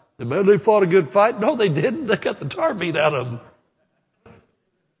life. And man, they fought a good fight. No, they didn't. They got the tar beat out of them.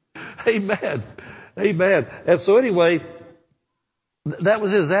 Amen. Amen. And so anyway, that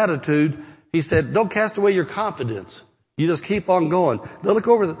was his attitude. He said, don't cast away your confidence. You just keep on going. Now look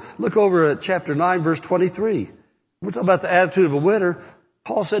over at chapter 9, verse 23. We're talking about the attitude of a winner.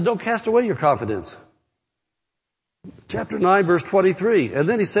 Paul said, don't cast away your confidence. Chapter 9, verse 23. And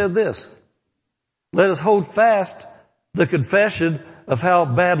then he said this, let us hold fast the confession of how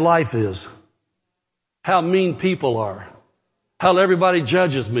bad life is, how mean people are, how everybody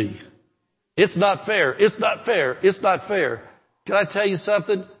judges me. It's not fair. It's not fair. It's not fair. Can I tell you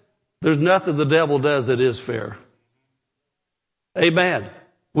something? There's nothing the devil does that is fair. Amen.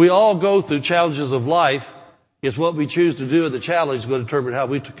 We all go through challenges of life. It's what we choose to do, and the challenge is going to determine how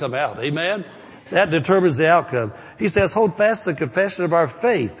we come out. Amen. That determines the outcome. He says, hold fast the confession of our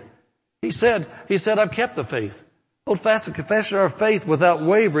faith. He said, I've kept the faith. Hold fast the confession of our faith without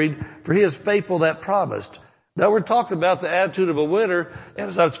wavering, for he is faithful that promised. Now we're talking about the attitude of a winner, and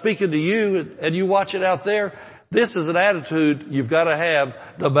as I'm speaking to you, and you watch it out there, this is an attitude you've got to have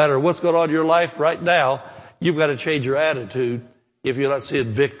no matter what's going on in your life right now. You've got to change your attitude if you're not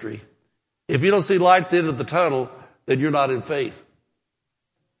seeing victory. If you don't see light at the end of the tunnel, then you're not in faith.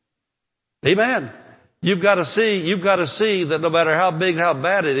 Amen. You've got to see that no matter how big and how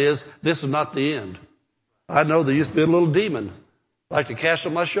bad it is, this is not the end. I know there used to be a little demon like to cast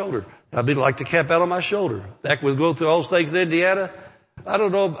on my shoulder. I'd like to camp out on my shoulder. Back when we go through all those things in Indiana, I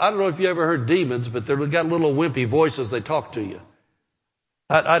don't know if you ever heard demons, but they've got little wimpy voices. They talk to you.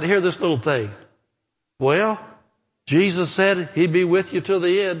 I'd hear this little thing. Well, Jesus said he'd be with you till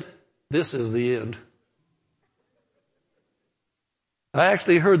the end. This is the end. I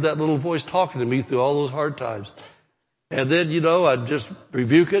actually heard that little voice talking to me through all those hard times. And then, I'd just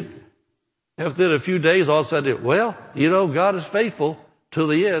rebuke it. After a few days, all of a sudden, God is faithful. till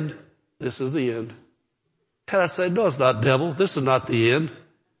the end. This is the end. And I say, no, it's not, devil. This is not the end.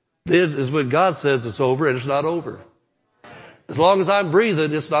 The end is when God says it's over, and it's not over. As long as I'm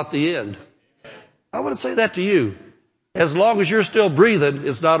breathing, it's not the end. I want to say that to you. As long as you're still breathing,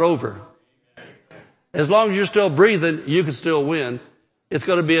 it's not over. As long as you're still breathing, you can still win. It's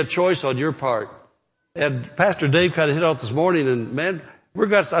going to be a choice on your part. And Pastor Dave kind of hit off this morning, and man, I think we're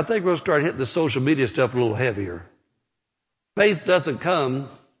going to start hitting the social media stuff a little heavier. Faith doesn't come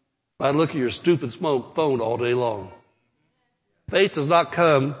by looking at your stupid phone all day long. Faith does not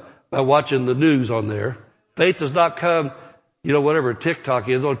come by watching the news on there. Faith does not come, whatever TikTok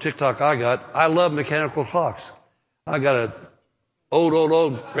is. On TikTok I love mechanical clocks. I got a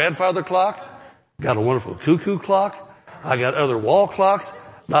old grandfather clock. Got a wonderful cuckoo clock. I got other wall clocks,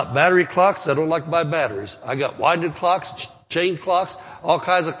 not battery clocks. I don't like to buy batteries. I got winded clocks, chain clocks, all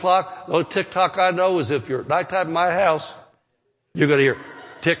kinds of clocks. The only TikTok I know is if you're at nighttime in my house, you're going to hear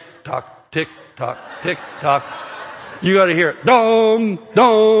tick tock, tick tock, tick tock. You got to hear dong,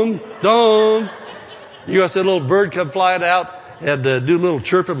 dong, dong. You got to see a little bird come flying out and do a little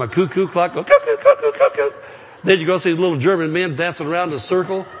chirping. My cuckoo clock go cuckoo, cuckoo, cuckoo. Then you go see little German men dancing around in a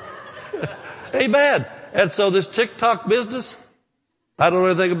circle. Amen. And so this TikTok business, I don't know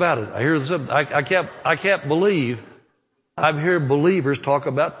anything about it. I hear something. I can't believe I'm hearing believers talk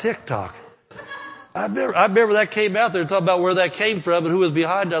about TikTok. I remember that came out there talking about where that came from and who was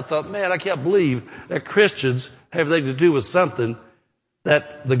behind it. I thought, man, I can't believe that Christians have anything to do with something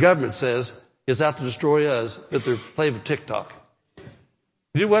that the government says is out to destroy us, that they're playing with TikTok.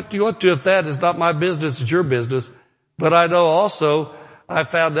 What do you want to if that is not my business, it's your business. But I know also, I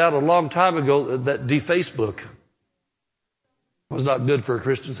found out a long time ago that Facebook was not good for a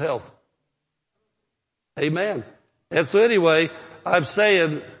Christian's health. Amen. And so anyway, I'm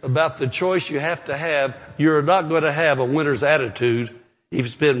saying about the choice you have to have, you're not going to have a winner's attitude if you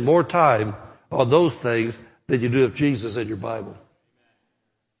spend more time on those things than you do with Jesus and your Bible.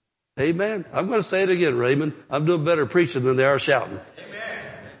 Amen. I'm going to say it again, Raymond. I'm doing better preaching than they are shouting.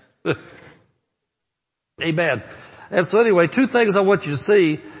 Amen. Amen. And so anyway, two things I want you to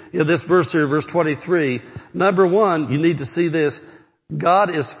see in this verse here, verse 23. Number one, you need to see this. God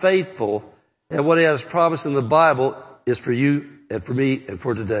is faithful, and what He has promised in the Bible is for you and for me and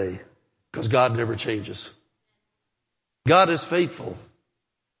for today. Because God never changes. God is faithful.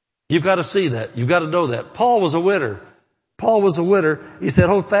 You've got to see that. You've got to know that. Paul was a winner. Paul was a winner. He said,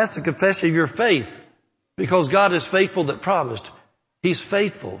 hold fast the confession of your faith, because God is faithful that promised. He's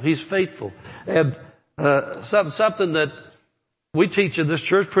faithful. He's faithful. And something that we teach in this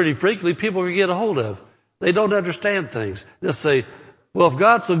church pretty frequently, people can get a hold of. They don't understand things. They'll say, well, if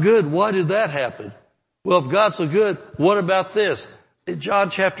God's so good, why did that happen? Well, if God's so good, what about this? In John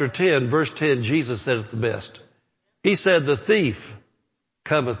chapter 10, verse 10, Jesus said it the best. He said, the thief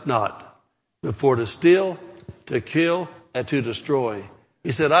cometh not before to steal, to kill, and to destroy.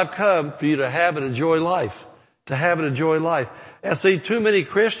 He said, I've come for you to have and enjoy life. To have and enjoy life. And see, too many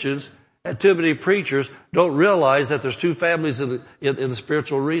Christians and too many preachers don't realize that there's two families in the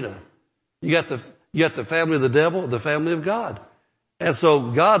spiritual arena. You got the family of the devil and the family of God. And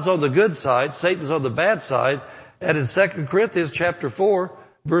so God's on the good side, Satan's on the bad side. And in 2 Corinthians chapter 4,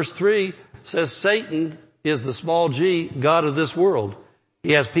 verse 3 says Satan is the small g, God of this world.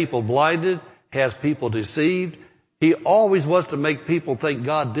 He has people blinded, has people deceived. He always wants to make people think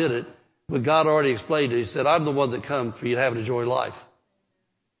God did it, but God already explained it. He said, I'm the one that come for you to have and enjoy life.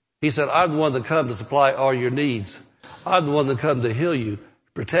 He said, I'm the one that come to supply all your needs. I'm the one that come to heal you,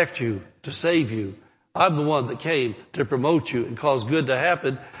 protect you, to save you. I'm the one that came to promote you and cause good to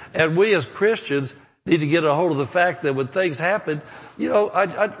happen. And we as Christians need to get a hold of the fact that when things happen,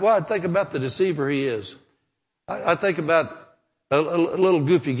 I think about the deceiver he is. I think about a little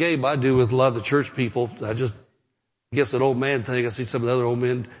goofy game I do with a lot of the church people. I just guess an old man thing. I see some of the other old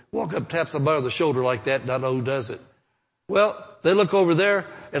men walk up, tap somebody on the shoulder like that, and I know who does it. Well, they look over there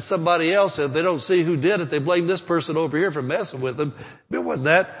at somebody else, and they don't see who did it. They blame this person over here for messing with them. But it wasn't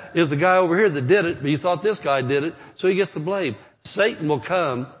that. It was the guy over here that did it, but you thought this guy did it, so he gets the blame. Satan will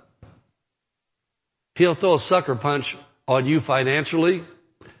come. He'll throw a sucker punch on you financially,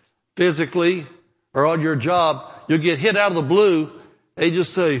 physically, or on your job. You'll get hit out of the blue, and you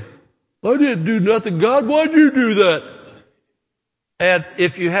just say, I didn't do nothing. God, why'd you do that? And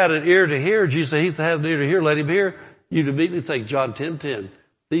if you had an ear to hear, Jesus said, he that has an ear to hear, let him hear. You'd immediately think, John 10:10,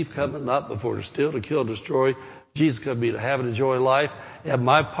 thief cometh not before to steal, to kill, to destroy. Jesus come to me to have and enjoy life. And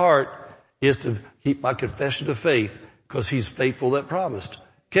my part is to keep my confession of faith, because he's faithful that promised.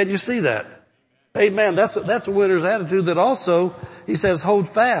 Can you see that? Amen. That's a winner's attitude. That also, he says, hold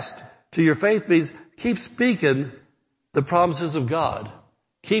fast to your faith, means keep speaking the promises of God.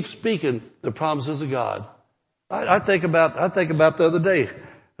 Keep speaking the promises of God. I think about the other day.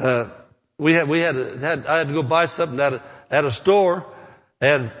 I had to go buy something at a store,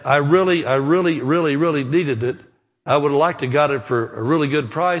 and I really needed it. I would have liked to got it for a really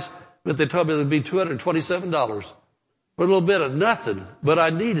good price, but they told me it would be $227 for a little bit of nothing, but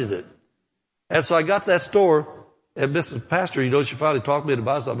I needed it. And so I got to that store, and Mrs. Pastor, she finally talked me to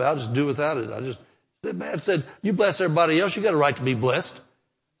buy something. I'll just do without it. I just said, you bless everybody else, you got a right to be blessed.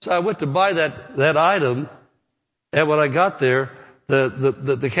 So I went to buy that item, and when I got there,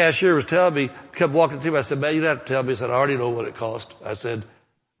 the cashier was telling me, kept walking to me. I said, man, you don't have to tell me. He said, I already know what it cost. I said,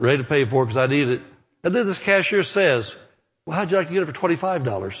 ready to pay for it because I need it. And then this cashier says, well, how'd you like to get it for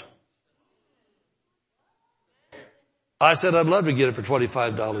 $25? I said, I'd love to get it for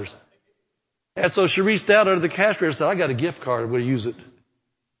 $25. And so she reached down under the cashier and said, I got a gift card. I'm going to use it.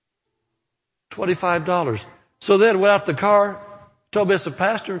 $25. So then went out the car, told Mr.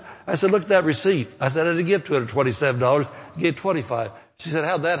 Pastor, I said, look at that receipt. I said, I didn't give $227. I gave $25. She said,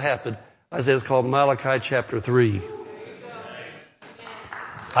 how'd that happen? I said, it's called Malachi chapter 3.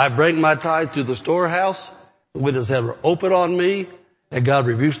 I bring my tithe to the storehouse. The windows of heaven are open on me, and God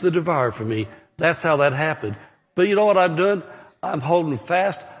rebukes the devourer for me. That's how that happened. But you know what I'm doing? I'm holding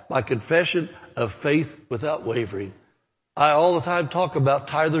fast my confession of faith without wavering. I all the time talk about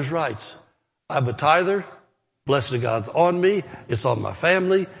tithers' rights. I'm a tither. Blessing of God's on me. It's on my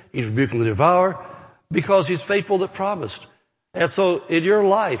family. He's rebuking the devourer because he's faithful that promised. And so in your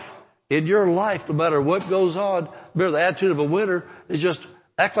life, no matter what goes on, remember the attitude of a winner is just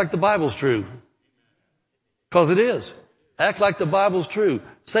act like the Bible's true. Because it is. Act like the Bible's true.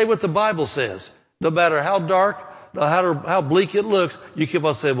 Say what the Bible says. No matter how dark, no matter how bleak it looks, you keep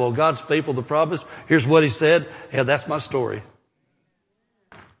on saying, well, God's faithful to promise. Here's what he said, and that's my story.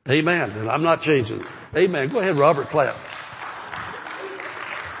 Amen. And I'm not changing it. Amen. Go ahead, Robert, clap.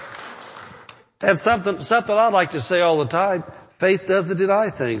 And something I like to say all the time, faith doesn't deny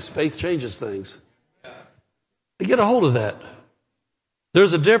things. Faith changes things. Get a hold of that.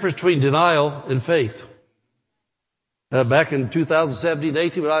 There's a difference between denial and faith. Back in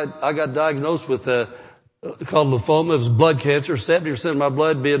 2017-18, when I got diagnosed with called lymphoma, it was blood cancer, 70% of my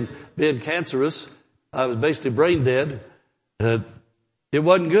blood being cancerous. I was basically brain dead. It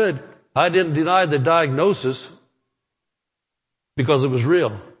wasn't good. I didn't deny the diagnosis because it was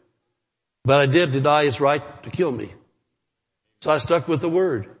real. But I did deny its right to kill me. So I stuck with the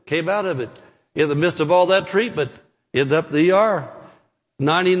word, came out of it. In the midst of all that treatment, ended up in the ER.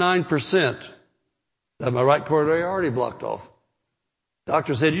 99% of my right coronary artery blocked off.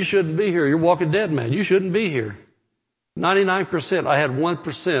 Doctor said, you shouldn't be here. You're a walking dead man. You shouldn't be here. 99%. I had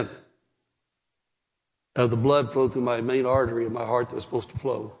 1% of the blood flow through my main artery in my heart that was supposed to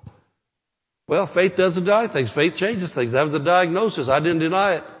flow. Well, faith doesn't deny things. Faith changes things. That was a diagnosis. I didn't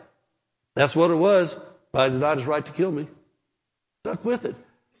deny it. That's what it was. But I denied his right to kill me. Stuck with it.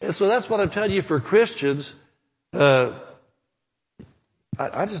 And so that's what I'm telling you for Christians. I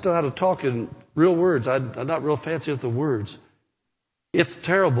just know how to talk in real words. I'm not real fancy with the words. It's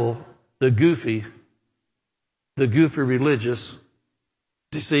terrible, the goofy religious,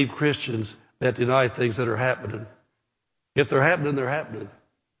 deceived Christians that deny things that are happening. If they're happening, they're happening.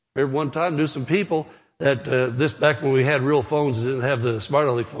 Remember one time, knew some people that, back when we had real phones and didn't have the smart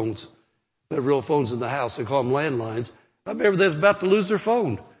aleck phones. They had real phones in the house. They call them landlines. I remember they was about to lose their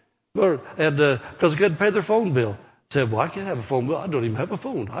phone. And, cause they couldn't pay their phone bill. Said, well, I can't have a phone bill. I don't even have a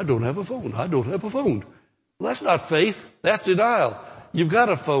phone. I don't have a phone. I don't have a phone. Well, that's not faith. That's denial. You've got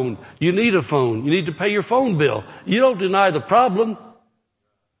a phone. You need a phone. You need to pay your phone bill. You don't deny the problem.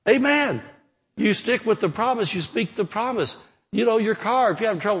 Amen. You stick with the promise. You speak the promise. You know, your car, if you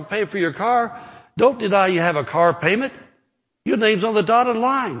have trouble paying for your car, don't deny you have a car payment. Your name's on the dotted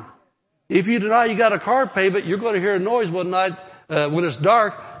line. If you deny you got a car payment, you're going to hear a noise one night when it's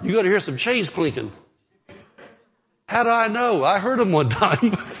dark. You're going to hear some chains clinking. How do I know? I heard them one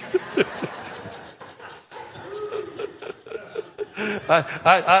time.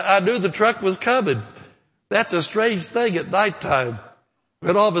 I knew the truck was coming. That's a strange thing at nighttime.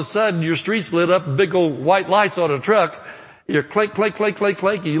 When all of a sudden your street's lit up, big old white lights on a truck, you're clink, clink, clink, clink,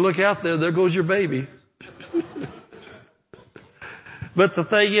 clink, and you look out there goes your baby. But the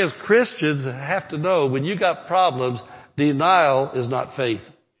thing is, Christians have to know when you got problems, denial is not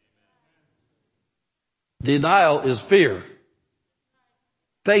faith. Denial is fear.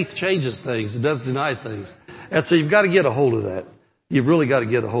 Faith changes things. It doesn't deny things. And so you've got to get a hold of that. You've really got to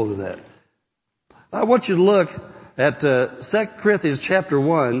get a hold of that. I want you to look at 2 Corinthians chapter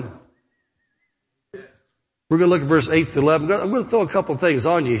 1. We're going to look at verse 8 to 11. I'm going to throw a couple of things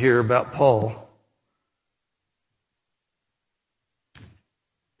on you here about Paul.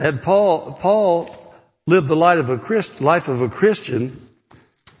 And Paul lived the life of a Christian,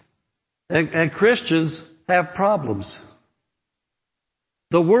 and Christians have problems.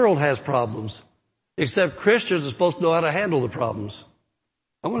 The world has problems, except Christians are supposed to know how to handle the problems.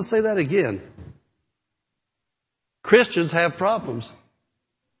 I want to say that again. Christians have problems,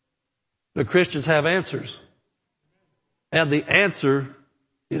 but Christians have answers. And the answer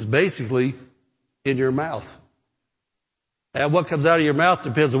is basically in your mouth. And what comes out of your mouth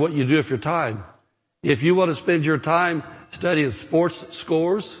depends on what you do with your time. If you want to spend your time studying sports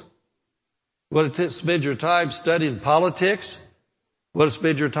scores, you want to spend your time studying politics, you want to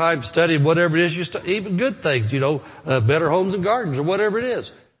spend your time studying whatever it is you study, even good things, Better Homes and Gardens or whatever it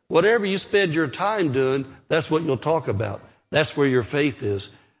is. Whatever you spend your time doing, that's what you'll talk about. That's where your faith is.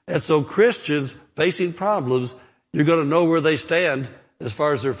 And so Christians facing problems, you're going to know where they stand as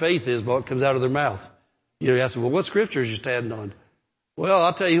far as their faith is by what comes out of their mouth. You ask them, well, what scripture are you standing on? Well,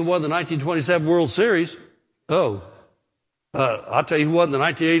 I'll tell you who won the 1927 World Series. I'll tell you who won the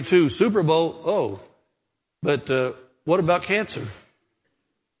 1982 Super Bowl. But what about cancer?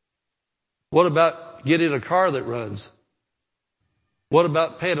 What about getting a car that runs? What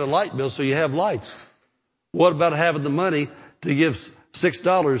about paying a light bill so you have lights? What about having the money to give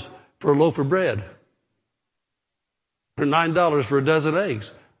 $6 for a loaf of bread? Or $9 for a dozen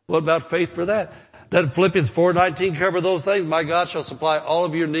eggs? What about faith for that? Doesn't Philippians 4:19 cover those things? My God shall supply all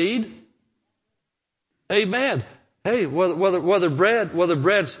of your need. Amen. Hey, whether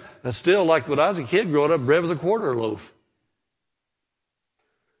bread's still like when I was a kid growing up, bread was a quarter loaf.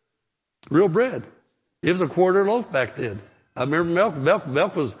 Real bread. It was a quarter loaf back then. I remember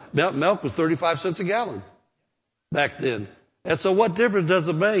milk was 35 cents a gallon back then. And so what difference does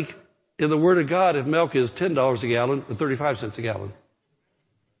it make in the Word of God if milk is $10 a gallon or 35 cents a gallon?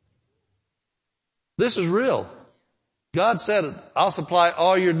 This is real. God said, I'll supply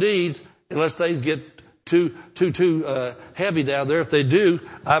all your needs unless things get too heavy down there. If they do,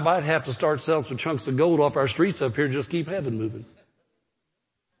 I might have to start selling some chunks of gold off our streets up here to just keep heaven moving.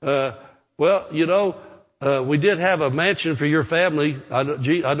 We did have a mansion for your family. I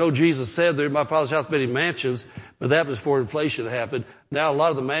know Jesus said there in my Father's house many mansions, but that was before inflation happened. Now a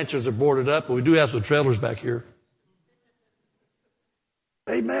lot of the mansions are boarded up, but we do have some trailers back here.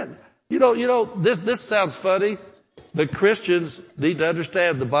 Amen. This sounds funny, but Christians need to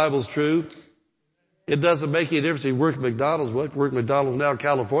understand the Bible's true. It doesn't make any difference if you work at McDonald's. Well, if you work at McDonald's now in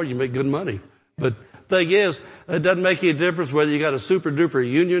California, you make good money. But the thing is, it doesn't make any difference whether you got a super duper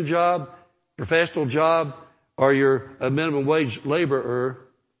union job, professional job, or you're a minimum wage laborer.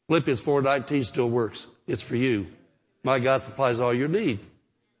 Philippians 4:19 still works. It's for you. My God supplies all your need.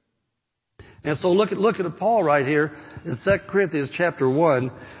 And so look at Paul right here in 2 Corinthians chapter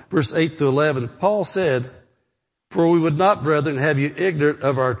 1, verse 8 through 11. Paul said, for we would not, brethren, have you ignorant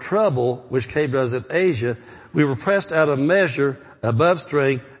of our trouble, which came to us in Asia. We were pressed out of measure, above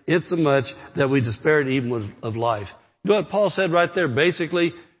strength, insomuch that we despaired even of life. You know what Paul said right there?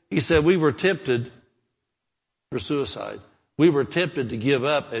 Basically, he said we were tempted for suicide. We were tempted to give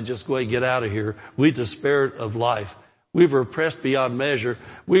up and just go and get out of here. We despaired of life. We were oppressed beyond measure.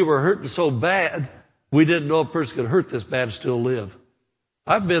 We were hurting so bad, we didn't know a person could hurt this bad and still live.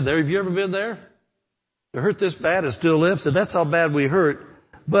 I've been there. Have you ever been there? To hurt this bad and still live? So that's how bad we hurt.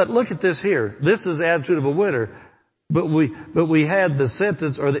 But look at this here. This is the attitude of a winner. But we had the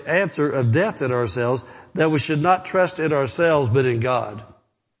sentence or the answer of death in ourselves, that we should not trust in ourselves, but in God.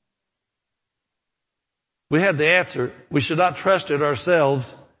 We had the answer. We should not trust in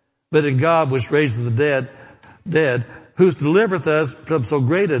ourselves, but in God, which raises the dead, who delivereth us from so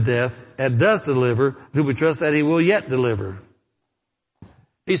great a death, and does deliver, do we trust that he will yet deliver?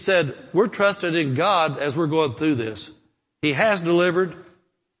 He said, we're trusting in God as we're going through this. He has delivered.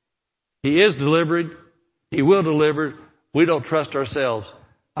 He is delivering. He will deliver. We don't trust ourselves.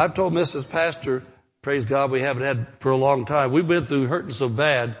 I've told Mrs. Pastor, praise God, we haven't had for a long time. We've been through hurting so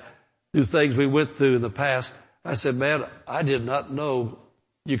bad through things we went through in the past. I said, man, I did not know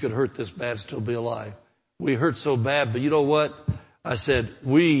you could hurt this bad and still be alive. We hurt so bad, but you know what? I said,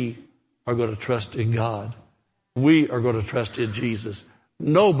 we are going to trust in God. We are going to trust in Jesus.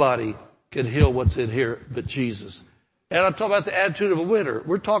 Nobody can heal what's in here but Jesus. And I'm talking about the attitude of a winner.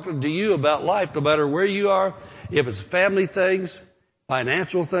 We're talking to you about life, no matter where you are. If it's family things,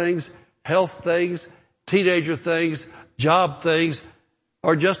 financial things, health things, teenager things, job things,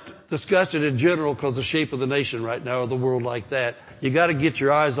 or just discuss it in general because the shape of the nation right now or the world like that. You got to get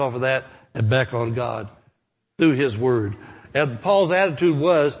your eyes off of that and back on God through His Word. And Paul's attitude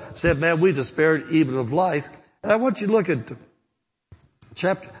said, man, we despaired even of life. And I want you to look at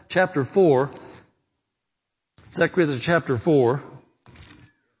chapter 4, 2 Corinthians chapter 4.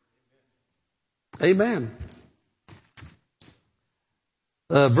 Amen.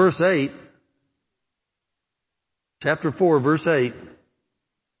 Verse 8. Chapter 4, verse 8.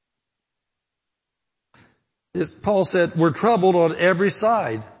 Paul said, we're troubled on every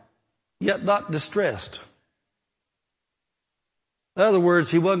side, yet not distressed. In other words,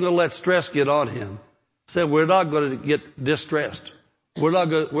 he wasn't going to let stress get on him. He said, we're not going to get distressed. We're not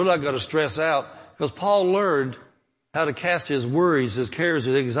going to stress out, because Paul learned how to cast his worries, his cares,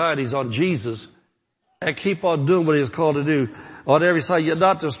 his anxieties on Jesus and keep on doing what he is called to do. On every side, yet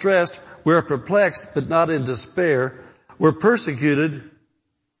not distressed. We're perplexed, but not in despair. We're persecuted,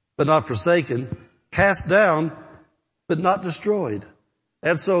 but not forsaken. Cast down, but not destroyed.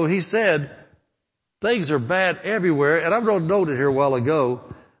 And so he said, things are bad everywhere. And I wrote a note here a while ago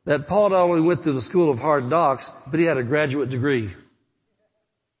that Paul not only went through the school of hard knocks, but he had a graduate degree.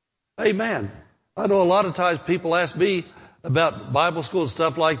 Amen. I know a lot of times people ask me about Bible school and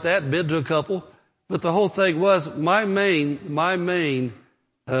stuff like that, been to a couple, but the whole thing was my main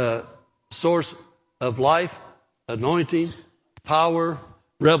source of life, anointing, power,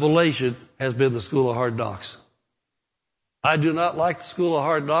 revelation has been the school of hard knocks. I do not like the school of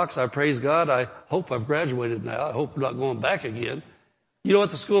hard knocks. I praise God. I hope I've graduated now. I hope I'm not going back again. You know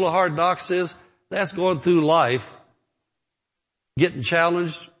what the school of hard knocks is? That's going through life, getting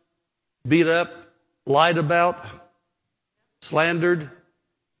challenged, beat up, lied about, slandered,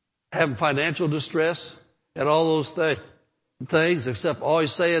 having financial distress, and all those things, except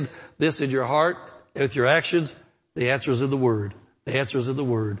always saying this in your heart and with your actions. The answer is in the Word. The answer is in the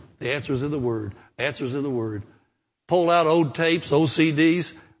Word. The answer is in the Word. The answer is in the Word. Pull out old tapes, old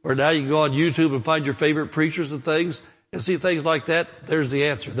CDs, or now you can go on YouTube and find your favorite preachers and things and see things like that. There's the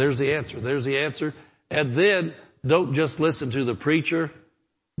answer. There's the answer. There's the answer. And then don't just listen to the preacher.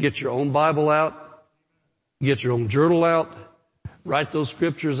 Get your own Bible out. Get your own journal out. Write those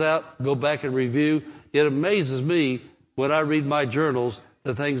scriptures out. Go back and review. It amazes me when I read my journals,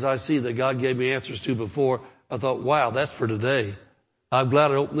 the things I see that God gave me answers to before. I thought, wow, that's for today. I'm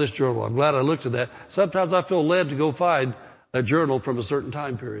glad I opened this journal. I'm glad I looked at that. Sometimes I feel led to go find a journal from a certain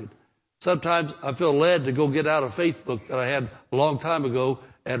time period. Sometimes I feel led to go get out a faith book that I had a long time ago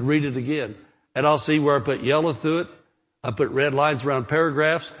and read it again. And I'll see where I put yellow through it. I put red lines around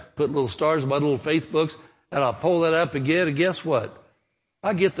paragraphs, put little stars in my little faith books, and I'll pull that up again, and guess what?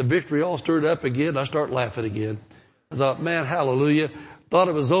 I get the victory all stirred up again. I start laughing again. I thought, man, hallelujah. Thought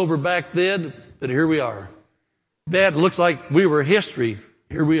it was over back then, but here we are. Man, it looks like we were history.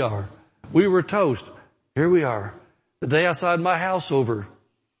 Here we are. We were toast. Here we are. The day I signed my house over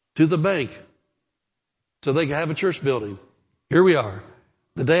to the bank so they could have a church building. Here we are.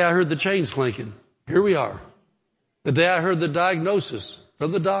 The day I heard the chains clinking. Here we are. The day I heard the diagnosis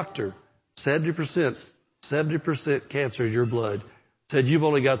from the doctor, 70% cancer in your blood. Said you've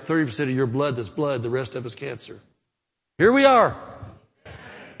only got 30% of your blood that's blood, the rest of it's cancer. Here we are.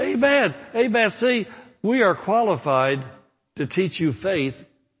 Amen. Amen. See, we are qualified to teach you faith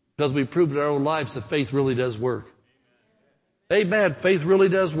because we proved in our own lives that faith really does work. Amen. Faith really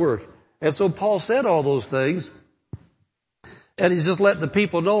does work. And so Paul said all those things. And he's just letting the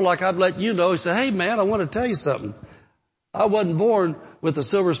people know, like I'm letting you know. He said, hey man, I want to tell you something. I wasn't born with a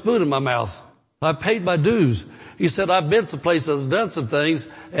silver spoon in my mouth. I paid my dues. He said, I've been some places, done some things,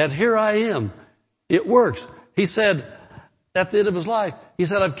 and here I am. It works. He said, at the end of his life, he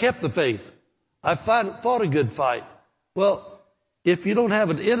said, I've kept the faith. I've fought a good fight. Well, if you don't have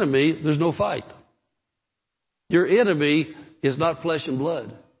an enemy, there's no fight. Your enemy is not flesh and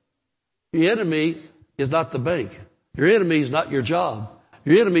blood. Your enemy is not the bank. Your enemy is not your job.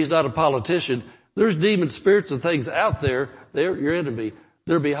 Your enemy is not a politician. There's demon spirits and things out there. They're your enemy.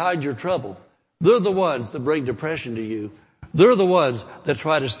 They're behind your trouble. They're the ones that bring depression to you. They're the ones that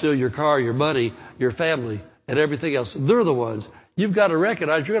try to steal your car, your money, your family, and everything else. They're the ones. You've got to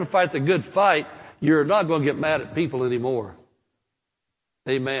recognize you're going to fight the good fight. You're not going to get mad at people anymore.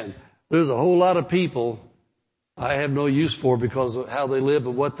 Amen. There's a whole lot of people I have no use for because of how they live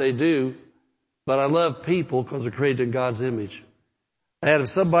and what they do. But I love people because they're created in God's image. And if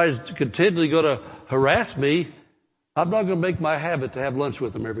somebody's continually going to harass me, I'm not going to make my habit to have lunch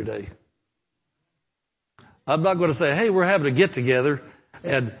with them every day. I'm not going to say, hey, we're having a get together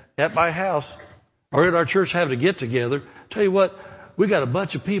and at my house or in our church having a get together. Tell you what, we got a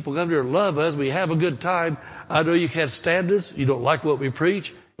bunch of people come here to love us. We have a good time. I know you can't stand us. You don't like what we preach.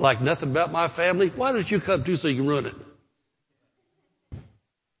 You like nothing about my family. Why don't you come too so you can ruin it?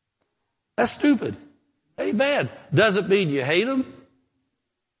 That's stupid. Amen. Doesn't mean you hate them.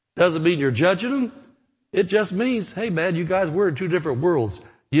 Doesn't mean you're judging them. It just means, hey man, you guys, we're in two different worlds.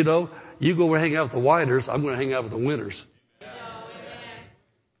 You know, you go and hang out with the whiners. I'm going to hang out with the winners.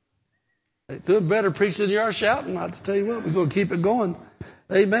 Doing better preaching than you are shouting. I'll tell you what, we're going to keep it going.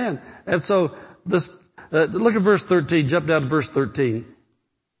 Amen. And so this, look at verse 13, jump down to verse 13.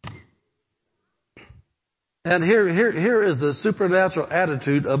 And here is the supernatural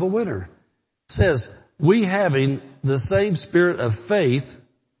attitude of a winner. It says, we having the same spirit of faith,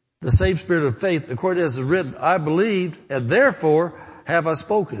 according as is written, I believed and therefore have I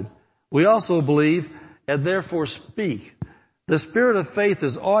spoken. We also believe and therefore speak. The spirit of faith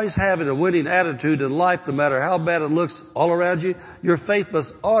is always having a winning attitude in life, no matter how bad it looks all around you. Your faith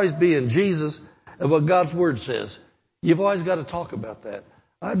must always be in Jesus and what God's Word says. You've always got to talk about that.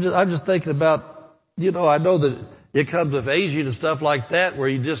 I'm just thinking about, I know that it comes with aging and stuff like that, where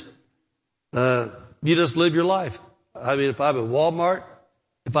you just live your life. I mean, if I'm at Walmart,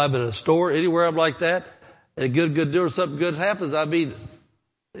 if I'm in a store, anywhere I'm like that, and good deal or something good happens, I mean,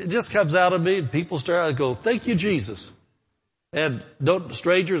 it just comes out of me and people start to go, thank you, Jesus. And don't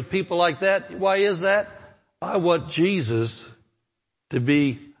strangers, people like that. Why is that? I want Jesus to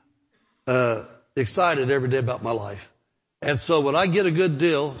be excited every day about my life. And so when I get a good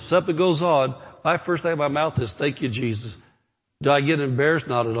deal, something goes on, my first thing in my mouth is, thank you, Jesus. Do I get embarrassed?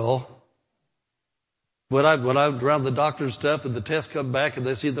 Not at all. When I'm around the doctor and stuff and the tests come back and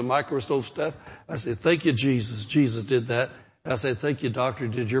they see the microscope stuff, I say, thank you, Jesus. Jesus did that. And I say, thank you, doctor,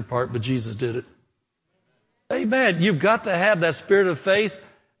 you did your part, but Jesus did it. Amen. You've got to have that spirit of faith.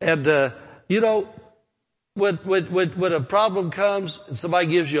 And, when a problem comes and somebody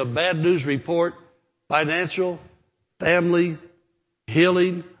gives you a bad news report, financial, family,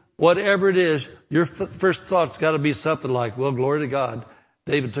 healing, whatever it is, your first thought's got to be something like, well, glory to God.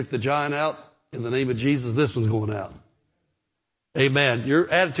 David took the giant out. In the name of Jesus, this one's going out. Amen.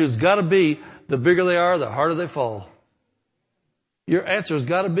 Your attitude's got to be, the bigger they are, the harder they fall. Your answer has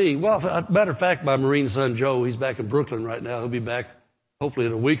got to be, well, matter of fact, my Marine son Joe, he's back in Brooklyn right now. He'll be back hopefully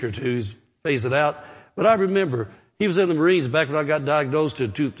in a week or two. He's phasing out. But I remember he was in the Marines back when I got diagnosed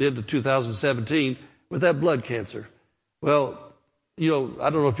in 2017 with that blood cancer. Well, I don't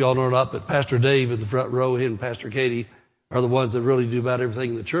know if y'all know or not, but Pastor Dave in the front row, he and Pastor Katie are the ones that really do about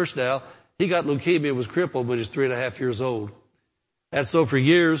everything in the church now. He got leukemia, was crippled when he was 3.5 years old. And so for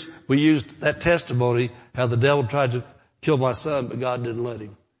years, we used that testimony, how the devil tried to kill my son, but God didn't let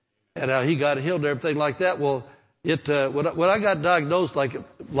him. And how he got healed and everything like that. Well, when I got diagnosed, like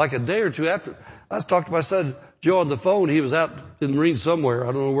a day or two after, I was talking to my son Joe on the phone. He was out in the Marines somewhere.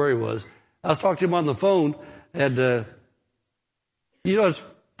 I don't know where he was. I was talking to him on the phone, and it's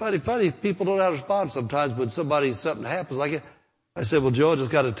funny. People don't know how to respond sometimes when something happens like it. I said, well, Joe, I just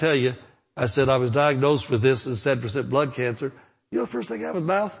got to tell you. I said, I was diagnosed with this and 7% blood cancer. You know the first thing out of his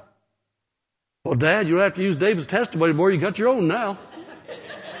mouth? Well, Dad, you don't have to use David's testimony anymore. You got your own now.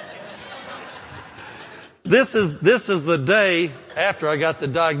 This is the day after I got the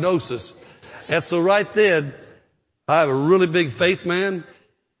diagnosis. And so right then, I have a really big faith man.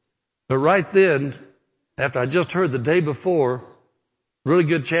 But right then, after I just heard the day before, really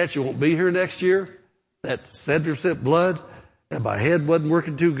good chance you won't be here next year. That 7% blood. And my head wasn't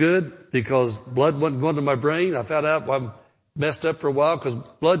working too good because blood wasn't going to my brain. I found out I messed up for a while because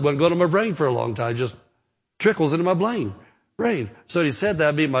blood wasn't going to my brain for a long time. It just trickles into my brain. So he said that,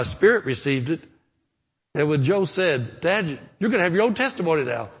 I mean, my spirit received it. And when Joe said, Dad, you're going to have your own testimony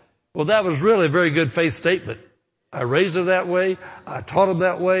now. Well, that was really a very good faith statement. I raised him that way. I taught him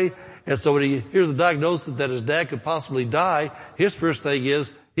that way. And so when he hears the diagnosis that his dad could possibly die, his first thing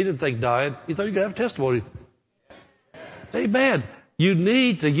is, he didn't think dying. He thought you could have a testimony. Amen. You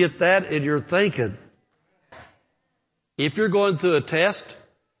need to get that in your thinking. If you're going through a test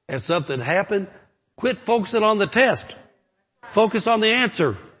and something happened, quit focusing on the test. Focus on the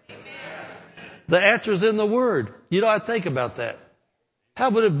answer. The answer's in the Word. I think about that. How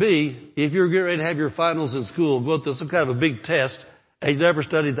would it be if you're getting ready to have your finals in school, go through some kind of a big test, and you never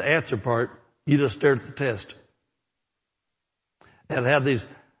studied the answer part, you just stared at the test? And have these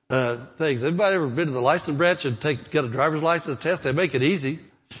things. Anybody ever been to the license branch and get a driver's license test? They make it easy.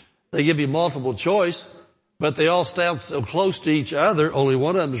 They give you multiple choice, but they all stand so close to each other, only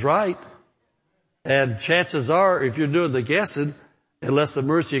one of them's right. And chances are, if you're doing the guessing, unless the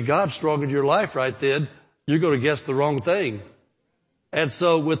mercy of God's strong in your life right then, you're going to guess the wrong thing. And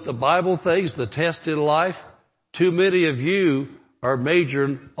so with the Bible things, the test in life, too many of you are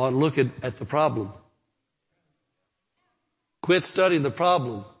majoring on looking at the problem. Quit studying the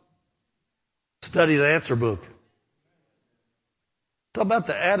problem. Study the answer book. Talk about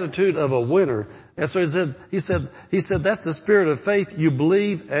the attitude of a winner. And so he said, that's the spirit of faith. You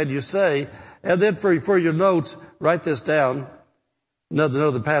believe and you say. And then for your notes, write this down.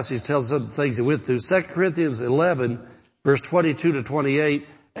 Another passage tells us some things he went through. 2 Corinthians 11, verse 22 to 28.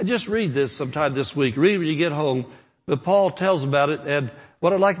 And just read this sometime this week. Read when you get home. But Paul tells about it. And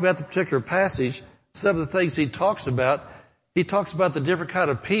what I like about the particular passage, some of the things he talks about the different kind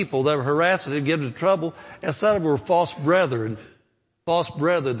of people that were harassing him, getting into trouble. And some of them were false brethren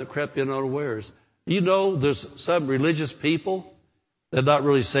that crept in unawares. You know, there's some religious people that are not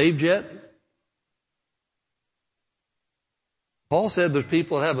really saved yet. Paul said there's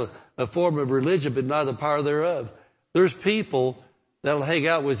people that have a form of religion but not the power thereof. There's people that'll hang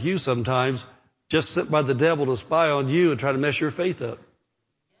out with you sometimes just sent by the devil to spy on you and try to mess your faith up.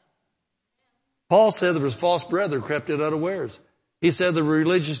 Paul said there was false brethren crept in unawares. He said there were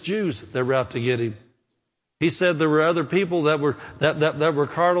religious Jews that were out to get him. He said there were other people that were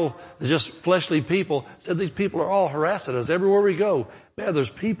carnal, just fleshly people. He said these people are all harassing us everywhere we go. Man, there's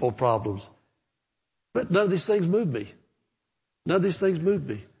people problems. But none of these things move me. None of these things move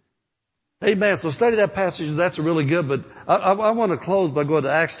me. Amen. So study that passage. That's really good. But I want to close by going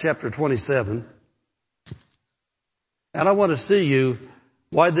to Acts chapter 27. And I want to see you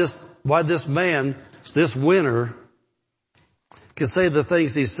why this man, this winner, can say the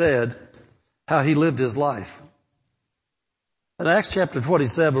things he said, how he lived his life. In Acts chapter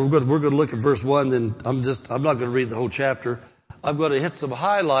 27, we're going to look at verse 1, then I'm not going to read the whole chapter. I'm going to hit some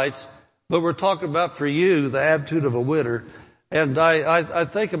highlights, but we're talking about for you the attitude of a winner. And I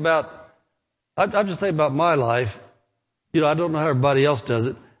think about, I'm just thinking about my life. You know, I don't know how everybody else does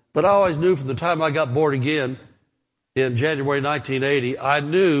it, but I always knew from the time I got born again in January 1980, I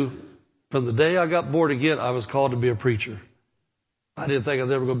knew from the day I got born again, I was called to be a preacher. I didn't think I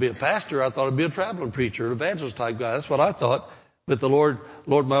was ever going to be a pastor. I thought I'd be a traveling preacher, an evangelist type guy. That's what I thought. But the Lord,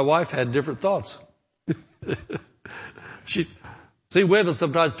 my wife had different thoughts. Women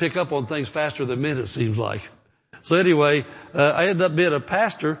sometimes pick up on things faster than men, it seems like. So anyway, I ended up being a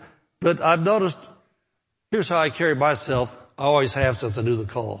pastor, but I've noticed, here's how I carry myself. I always have since I knew the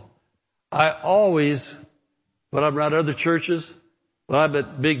call. I always, when I'm around other churches, when I'm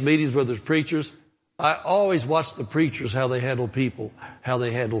at big meetings where there's preachers, I always watch the preachers, how they handle people, how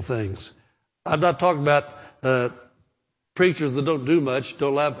they handle things. I'm not talking about preachers that don't do much,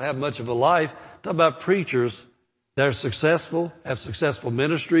 don't have much of a life. I'm talking about preachers that are successful, have successful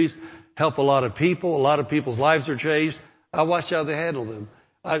ministries, help a lot of people. A lot of people's lives are changed. I watch how they handle them.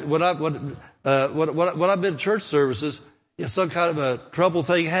 When I've been in church services, if some kind of a trouble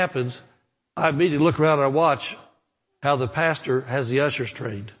thing happens, I immediately look around and I watch how the pastor has the ushers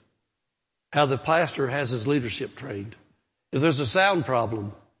trained, how the pastor has his leadership trained. If there's a sound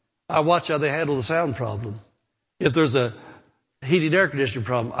problem, I watch how they handle the sound problem. If there's a heating air conditioning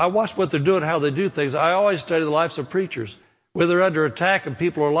problem, I watch what they're doing, how they do things. I always study the lives of preachers. When they're under attack and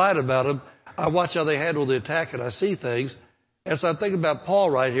people are lying about them, I watch how they handle the attack and I see things. And so I'm thinking about Paul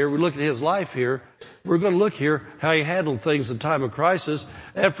right here. We look at his life here. We're going to look here how he handled things in time of crisis.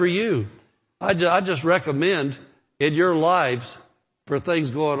 And for you, I just recommend in your lives for things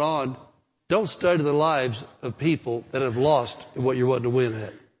going on, don't study the lives of people that have lost in what you're wanting to win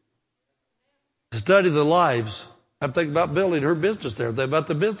at. Study the lives. I'm thinking about building her business there, about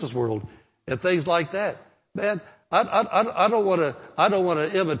the business world and things like that. Man, I don't want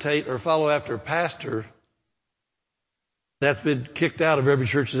to imitate or follow after a pastor that's been kicked out of every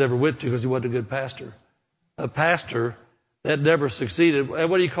church he's ever went to because he wasn't a good pastor. A pastor that never succeeded. And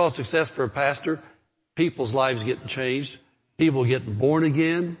what do you call success for a pastor? People's lives getting changed. People getting born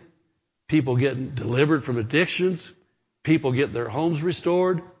again. People getting delivered from addictions. People getting their homes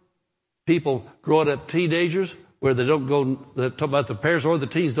restored. People growing up teenagers where they don't go, talk about the parents or the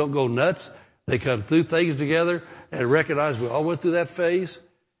teens don't go nuts. They come through things together and recognize we all went through that phase.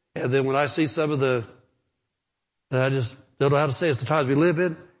 And then when I see some of I just don't know how to say it's the times we live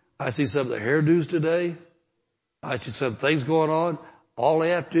in. I see some of the hairdos today. I see some things going on. All they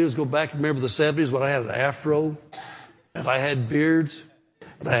have to do is go back and remember the 70s when I had an afro and I had beards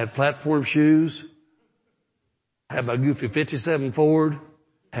and I had platform shoes. I had my goofy 57 Ford,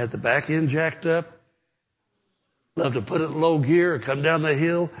 had the back end jacked up. Loved to put it in low gear and come down the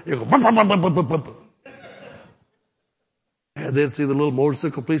hill. You go, bum, bum, bum, bum, bum, bum. And then see the little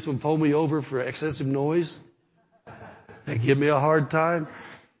motorcycle policeman pull me over for excessive noise and give me a hard time.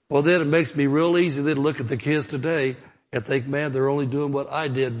 Well, then it makes me real easy then to look at the kids today and think, man, they're only doing what I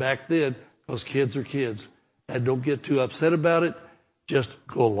did back then because kids are kids. And don't get too upset about it. Just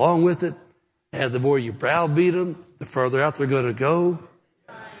go along with it. And the more you browbeat them, the further out they're going to go.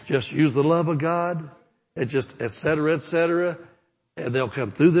 Just use the love of God and just et cetera, and they'll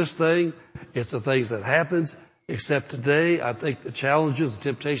come through this thing. It's the things that happens. Except today, I think the challenges, the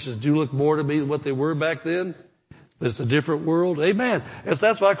temptations do look more to me than what they were back then. But it's a different world. Amen. And so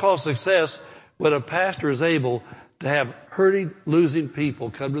that's what I call success, when a pastor is able to have hurting, losing people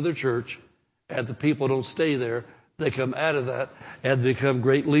come to their church, and the people don't stay there. They come out of that and become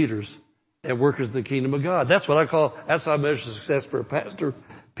great leaders and workers in the kingdom of God. That's how I measure success for a pastor,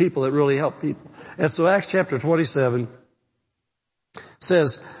 people that really help people. And so Acts chapter 27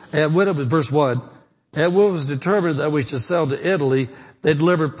 says, and went up in verse 1, and when it was determined that we should sail to Italy, they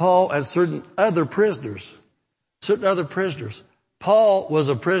delivered Paul and certain other prisoners. Paul was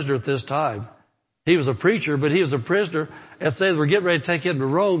a prisoner at this time. He was a preacher, but he was a prisoner. And say they were getting ready to take him to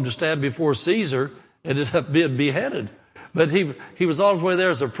Rome to stand before Caesar and ended up being beheaded. But he was on his way there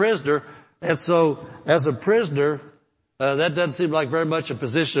as a prisoner. And so as a prisoner, that doesn't seem like very much a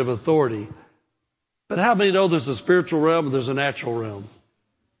position of authority. But how many know there's a spiritual realm and there's a natural realm?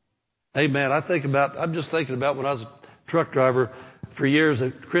 Amen. I'm just thinking about when I was a truck driver for years, a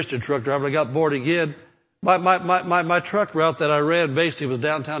Christian truck driver. I got born again. My truck route that I ran basically was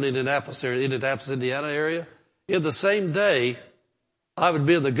downtown Indianapolis, Indiana area. In the same day, I would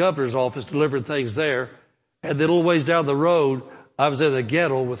be in the governor's office delivering things there. And then a little ways down the road, I was in the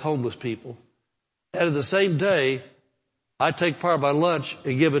ghetto with homeless people. And in the same day, I'd take part of my lunch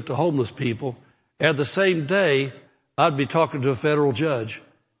and give it to homeless people. And the same day, I'd be talking to a federal judge.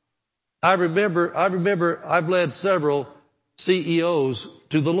 I remember I've led several CEOs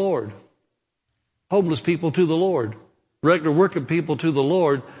to the Lord. Homeless people to the Lord. Regular working people to the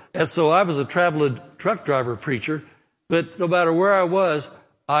Lord. And so I was a traveling truck driver preacher. But no matter where I was,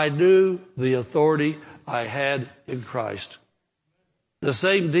 I knew the authority I had in Christ. The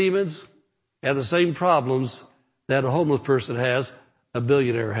same demons and the same problems that a homeless person has, a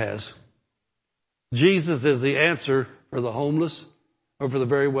billionaire has. Jesus is the answer for the homeless or for the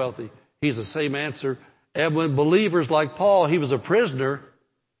very wealthy. He's the same answer. And when believers like Paul, he was a prisoner,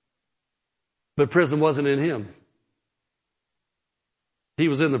 but prison wasn't in him. He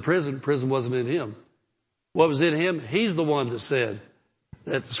was in the prison wasn't in him. What was in him? He's the one that said,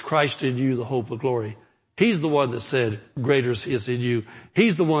 that's Christ in you, the hope of glory. He's the one that said, greater is in you.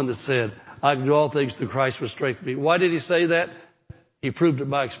 He's the one that said, I can do all things through Christ who strengthens me. Why did he say that? He proved it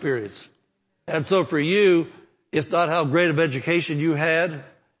by experience. And so for you, it's not how great of education you had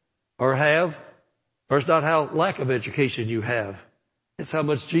or have, or it's not how lack of education you have. It's how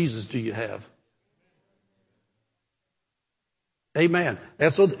much Jesus do you have. Amen.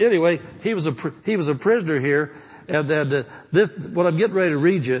 And so anyway, he was a prisoner here. And this, what I'm getting ready to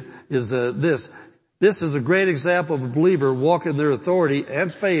read you is this. This is a great example of a believer walking in their authority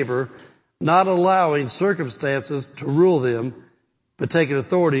and favor, not allowing circumstances to rule them, but taking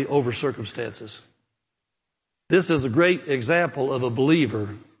authority over circumstances. This is a great example of a believer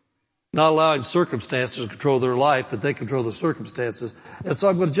not allowing circumstances to control their life, but they control the circumstances. And so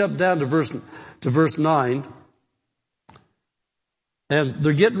I'm going to jump down to verse 9. And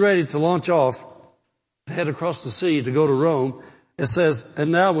they're getting ready to launch off, to head across the sea to go to Rome. It says,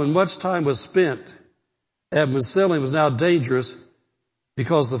 and now when much time was spent, and when sailing was now dangerous,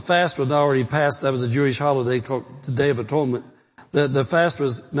 because the fast was now already past, that was a Jewish holiday, the Day of Atonement. The fast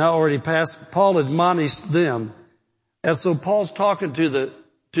was now already past. Paul admonished them. And so Paul's talking to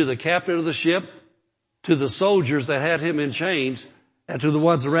the captain of the ship, to the soldiers that had him in chains, and to the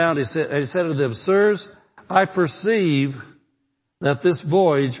ones around. He said to them, sirs, I perceive that this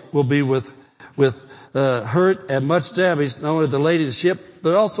voyage will be with hurt and much damage, not only of the lady of the ship,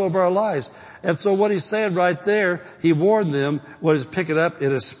 but also of our lives. And so what he's saying right there, he warned them what he's picking up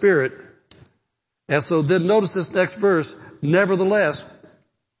in his spirit. And so then notice this next verse. Nevertheless,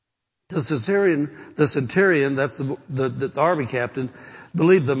 the centurion, that's the army captain,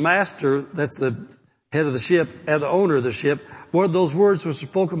 believed the master, that's the head of the ship, and the owner of the ship, one of those words was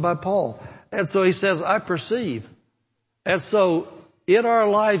spoken by Paul. And so he says, I perceive. And so in our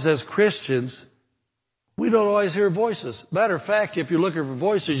lives as Christians, we don't always hear voices. Matter of fact, if you're looking for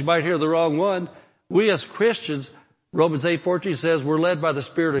voices, you might hear the wrong one. We as Christians, Romans 8:14 says, we're led by the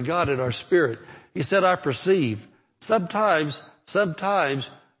Spirit of God in our spirit. He said, I perceive. Sometimes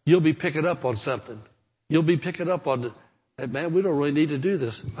you'll be picking up on something. You'll be picking up on, hey, man, we don't really need to do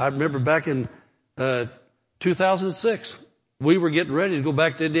this. I remember back in 2006, we were getting ready to go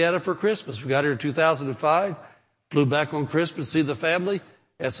back to Indiana for Christmas. We got here in 2005, flew back on Christmas to see the family.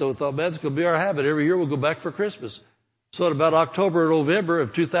 And so we thought, man, it's going to be our habit. Every year we'll go back for Christmas. So at about October or November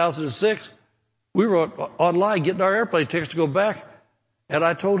of 2006, we were online getting our airplane tickets to go back. And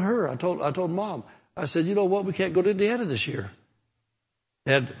I told her, I told Mom, I said, you know what? We can't go to Indiana this year.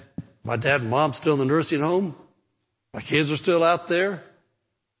 And my dad and Mom's still in the nursing home. My kids are still out there.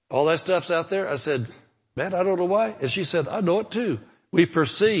 All that stuff's out there. I said, man, I don't know why. And she said, I know it too. We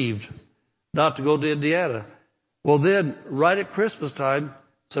perceived not to go to Indiana. Well, then right at Christmas time,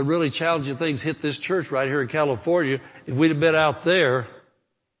 some really challenging things hit this church right here in California. If we'd have been out there,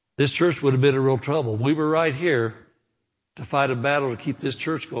 this church would have been in real trouble. We were right here to fight a battle to keep this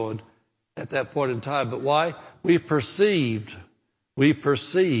church going at that point in time. But why? We perceived.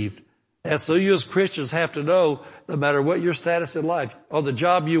 And so you as Christians have to know, no matter what your status in life, on the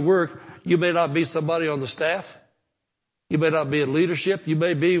job you work, you may not be somebody on the staff. You may not be in leadership. You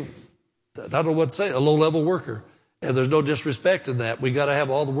may be, I don't know what to say, a low-level worker. And there's no disrespect in that. We got to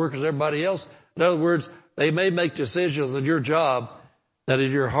have all the workers, everybody else. In other words, they may make decisions in your job that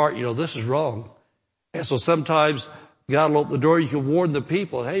in your heart, you know, this is wrong. And so sometimes God will open the door. You can warn the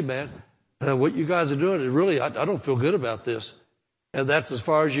people, hey man, what you guys are doing is really, I don't feel good about this. And that's as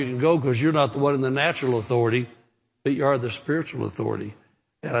far as you can go because you're not the one in the natural authority, but you are the spiritual authority.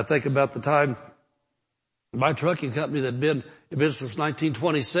 And I think about the time my trucking company that had been in business since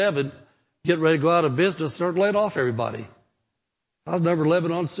 1927, getting ready to go out of business, started laying off everybody. I was number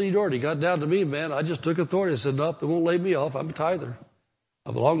 11 on seniority. Got down to me, man. I just took authority. I said, nope, they won't lay me off. I'm a tither.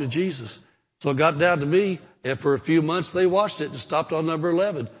 I belong to Jesus. So it got down to me, and for a few months they watched it and stopped on number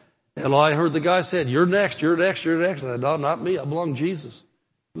 11. And I heard the guy said, you're next, you're next, you're next. And I said, no, not me. I belong to Jesus.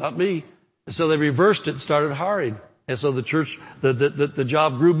 Not me. And so they reversed it and started hiring. And so the church, the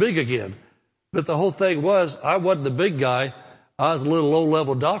job grew big again. But the whole thing was, I wasn't the big guy. I was a little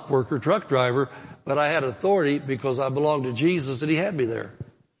low-level dock worker, truck driver, but I had authority because I belonged to Jesus and he had me there.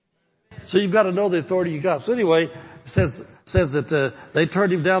 So you've got to know the authority you got. So anyway, it says that, they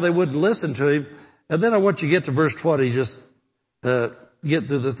turned him down. They wouldn't listen to him. And then I want you to get to verse 20, just, get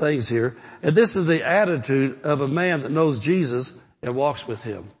through the things here. And this is the attitude of a man that knows Jesus and walks with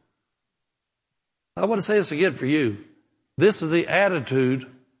him. I want to say this again for you. This is the attitude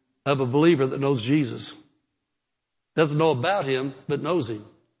of a believer that knows Jesus. Doesn't know about him, but knows him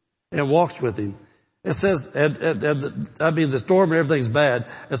and walks with him. It says, the storm and everything's bad.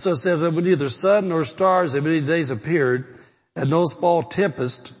 And so it says that when neither sun nor stars in many days appeared, and no small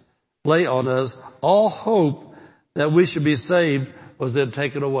tempest lay on us, all hope that we should be saved was then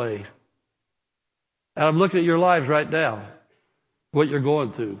taken away. And I'm looking at your lives right now, what you're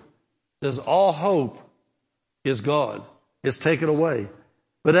going through. It says all hope is gone. It's taken away.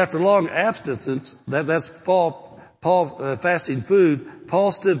 But after long abstinence, that's Paul fasting food,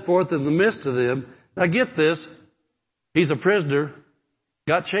 Paul stood forth in the midst of them. Now get this. He's a prisoner,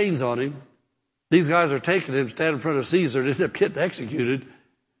 got chains on him. These guys are taking him, stand in front of Caesar, and end up getting executed.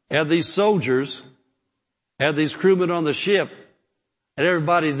 And these soldiers, and these crewmen on the ship, and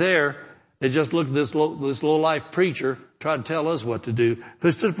everybody there, they just looked at this low-life preacher trying to tell us what to do. But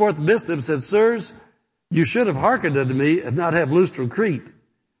he stood forth in the midst of them and said, sirs, you should have hearkened unto me and not have loosed from Crete,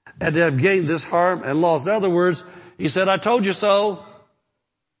 and to have gained this harm and loss. In other words, he said, I told you so.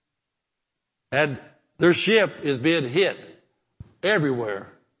 And their ship is being hit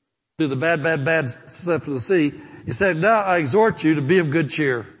everywhere through the bad stuff of the sea. He said, now I exhort you to be of good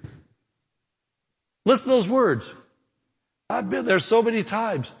cheer. Listen to those words. I've been there so many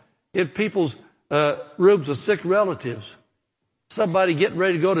times in people's rooms with sick relatives. Somebody getting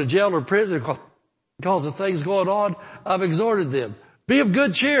ready to go to jail or prison because of things going on. I've exhorted them. Be of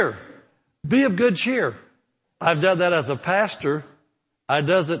good cheer. Be of good cheer. I've done that as a pastor. I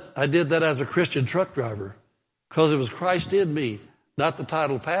did that as a Christian truck driver because it was Christ in me, not the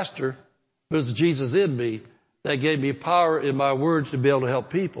title pastor. It was Jesus in me that gave me power in my words to be able to help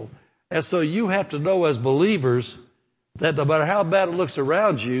people. And so you have to know as believers that no matter how bad it looks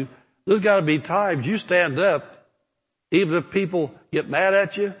around you, there's got to be times you stand up, even if people get mad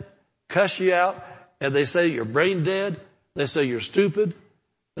at you, cuss you out, and they say you're brain dead, they say you're stupid,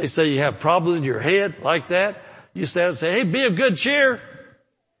 they say you have problems in your head like that. You stand up and say, hey, be of good cheer.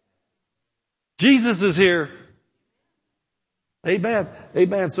 Jesus is here. Amen.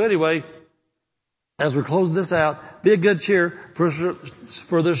 Amen. So anyway, as we're closing this out, be of good cheer,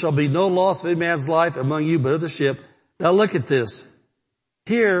 for there shall be no loss of any man's life among you but of the ship. Now look at this.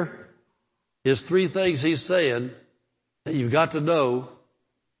 Here is three things he's saying that you've got to know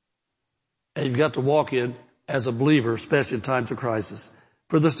and you've got to walk in as a believer, especially in times of crisis.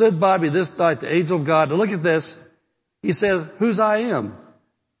 For there stood by me this night the angel of God. Now look at this. He says, whose I am.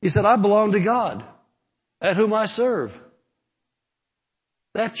 He said, I belong to God, at whom I serve.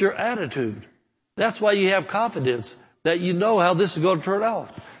 That's your attitude. That's why you have confidence that you know how this is going to turn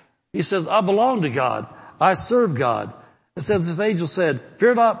out. He says, I belong to God. I serve God. It says, this angel said,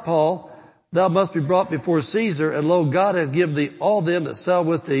 fear not, Paul, thou must be brought before Caesar, and lo, God hath given thee all them that sail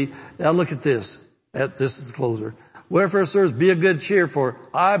with thee. Now look at this. This is the closer. Wherefore, sirs, be of good cheer, for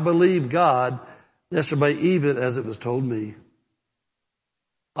I believe God, that shall be even as it was told me.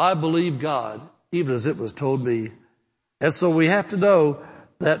 I believe God, even as it was told me. And so we have to know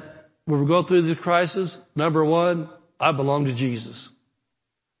that when we go through the crisis, number one, I belong to Jesus.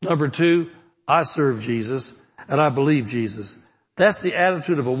 Number two, I serve Jesus and I believe Jesus. That's the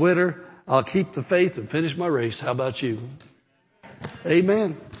attitude of a winner. I'll keep the faith and finish my race. How about you?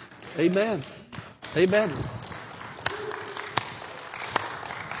 Amen. Amen. Amen.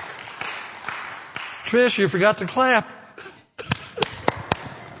 Trish, you forgot to clap.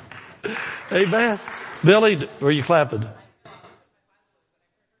 Amen. Billy, were you clapping?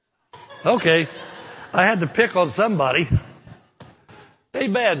 Okay. I had to pick on somebody.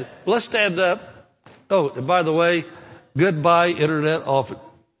 Amen. Let's stand up. Oh, and by the way, goodbye, internet off.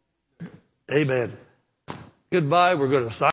 Amen. Goodbye. We're going to sign.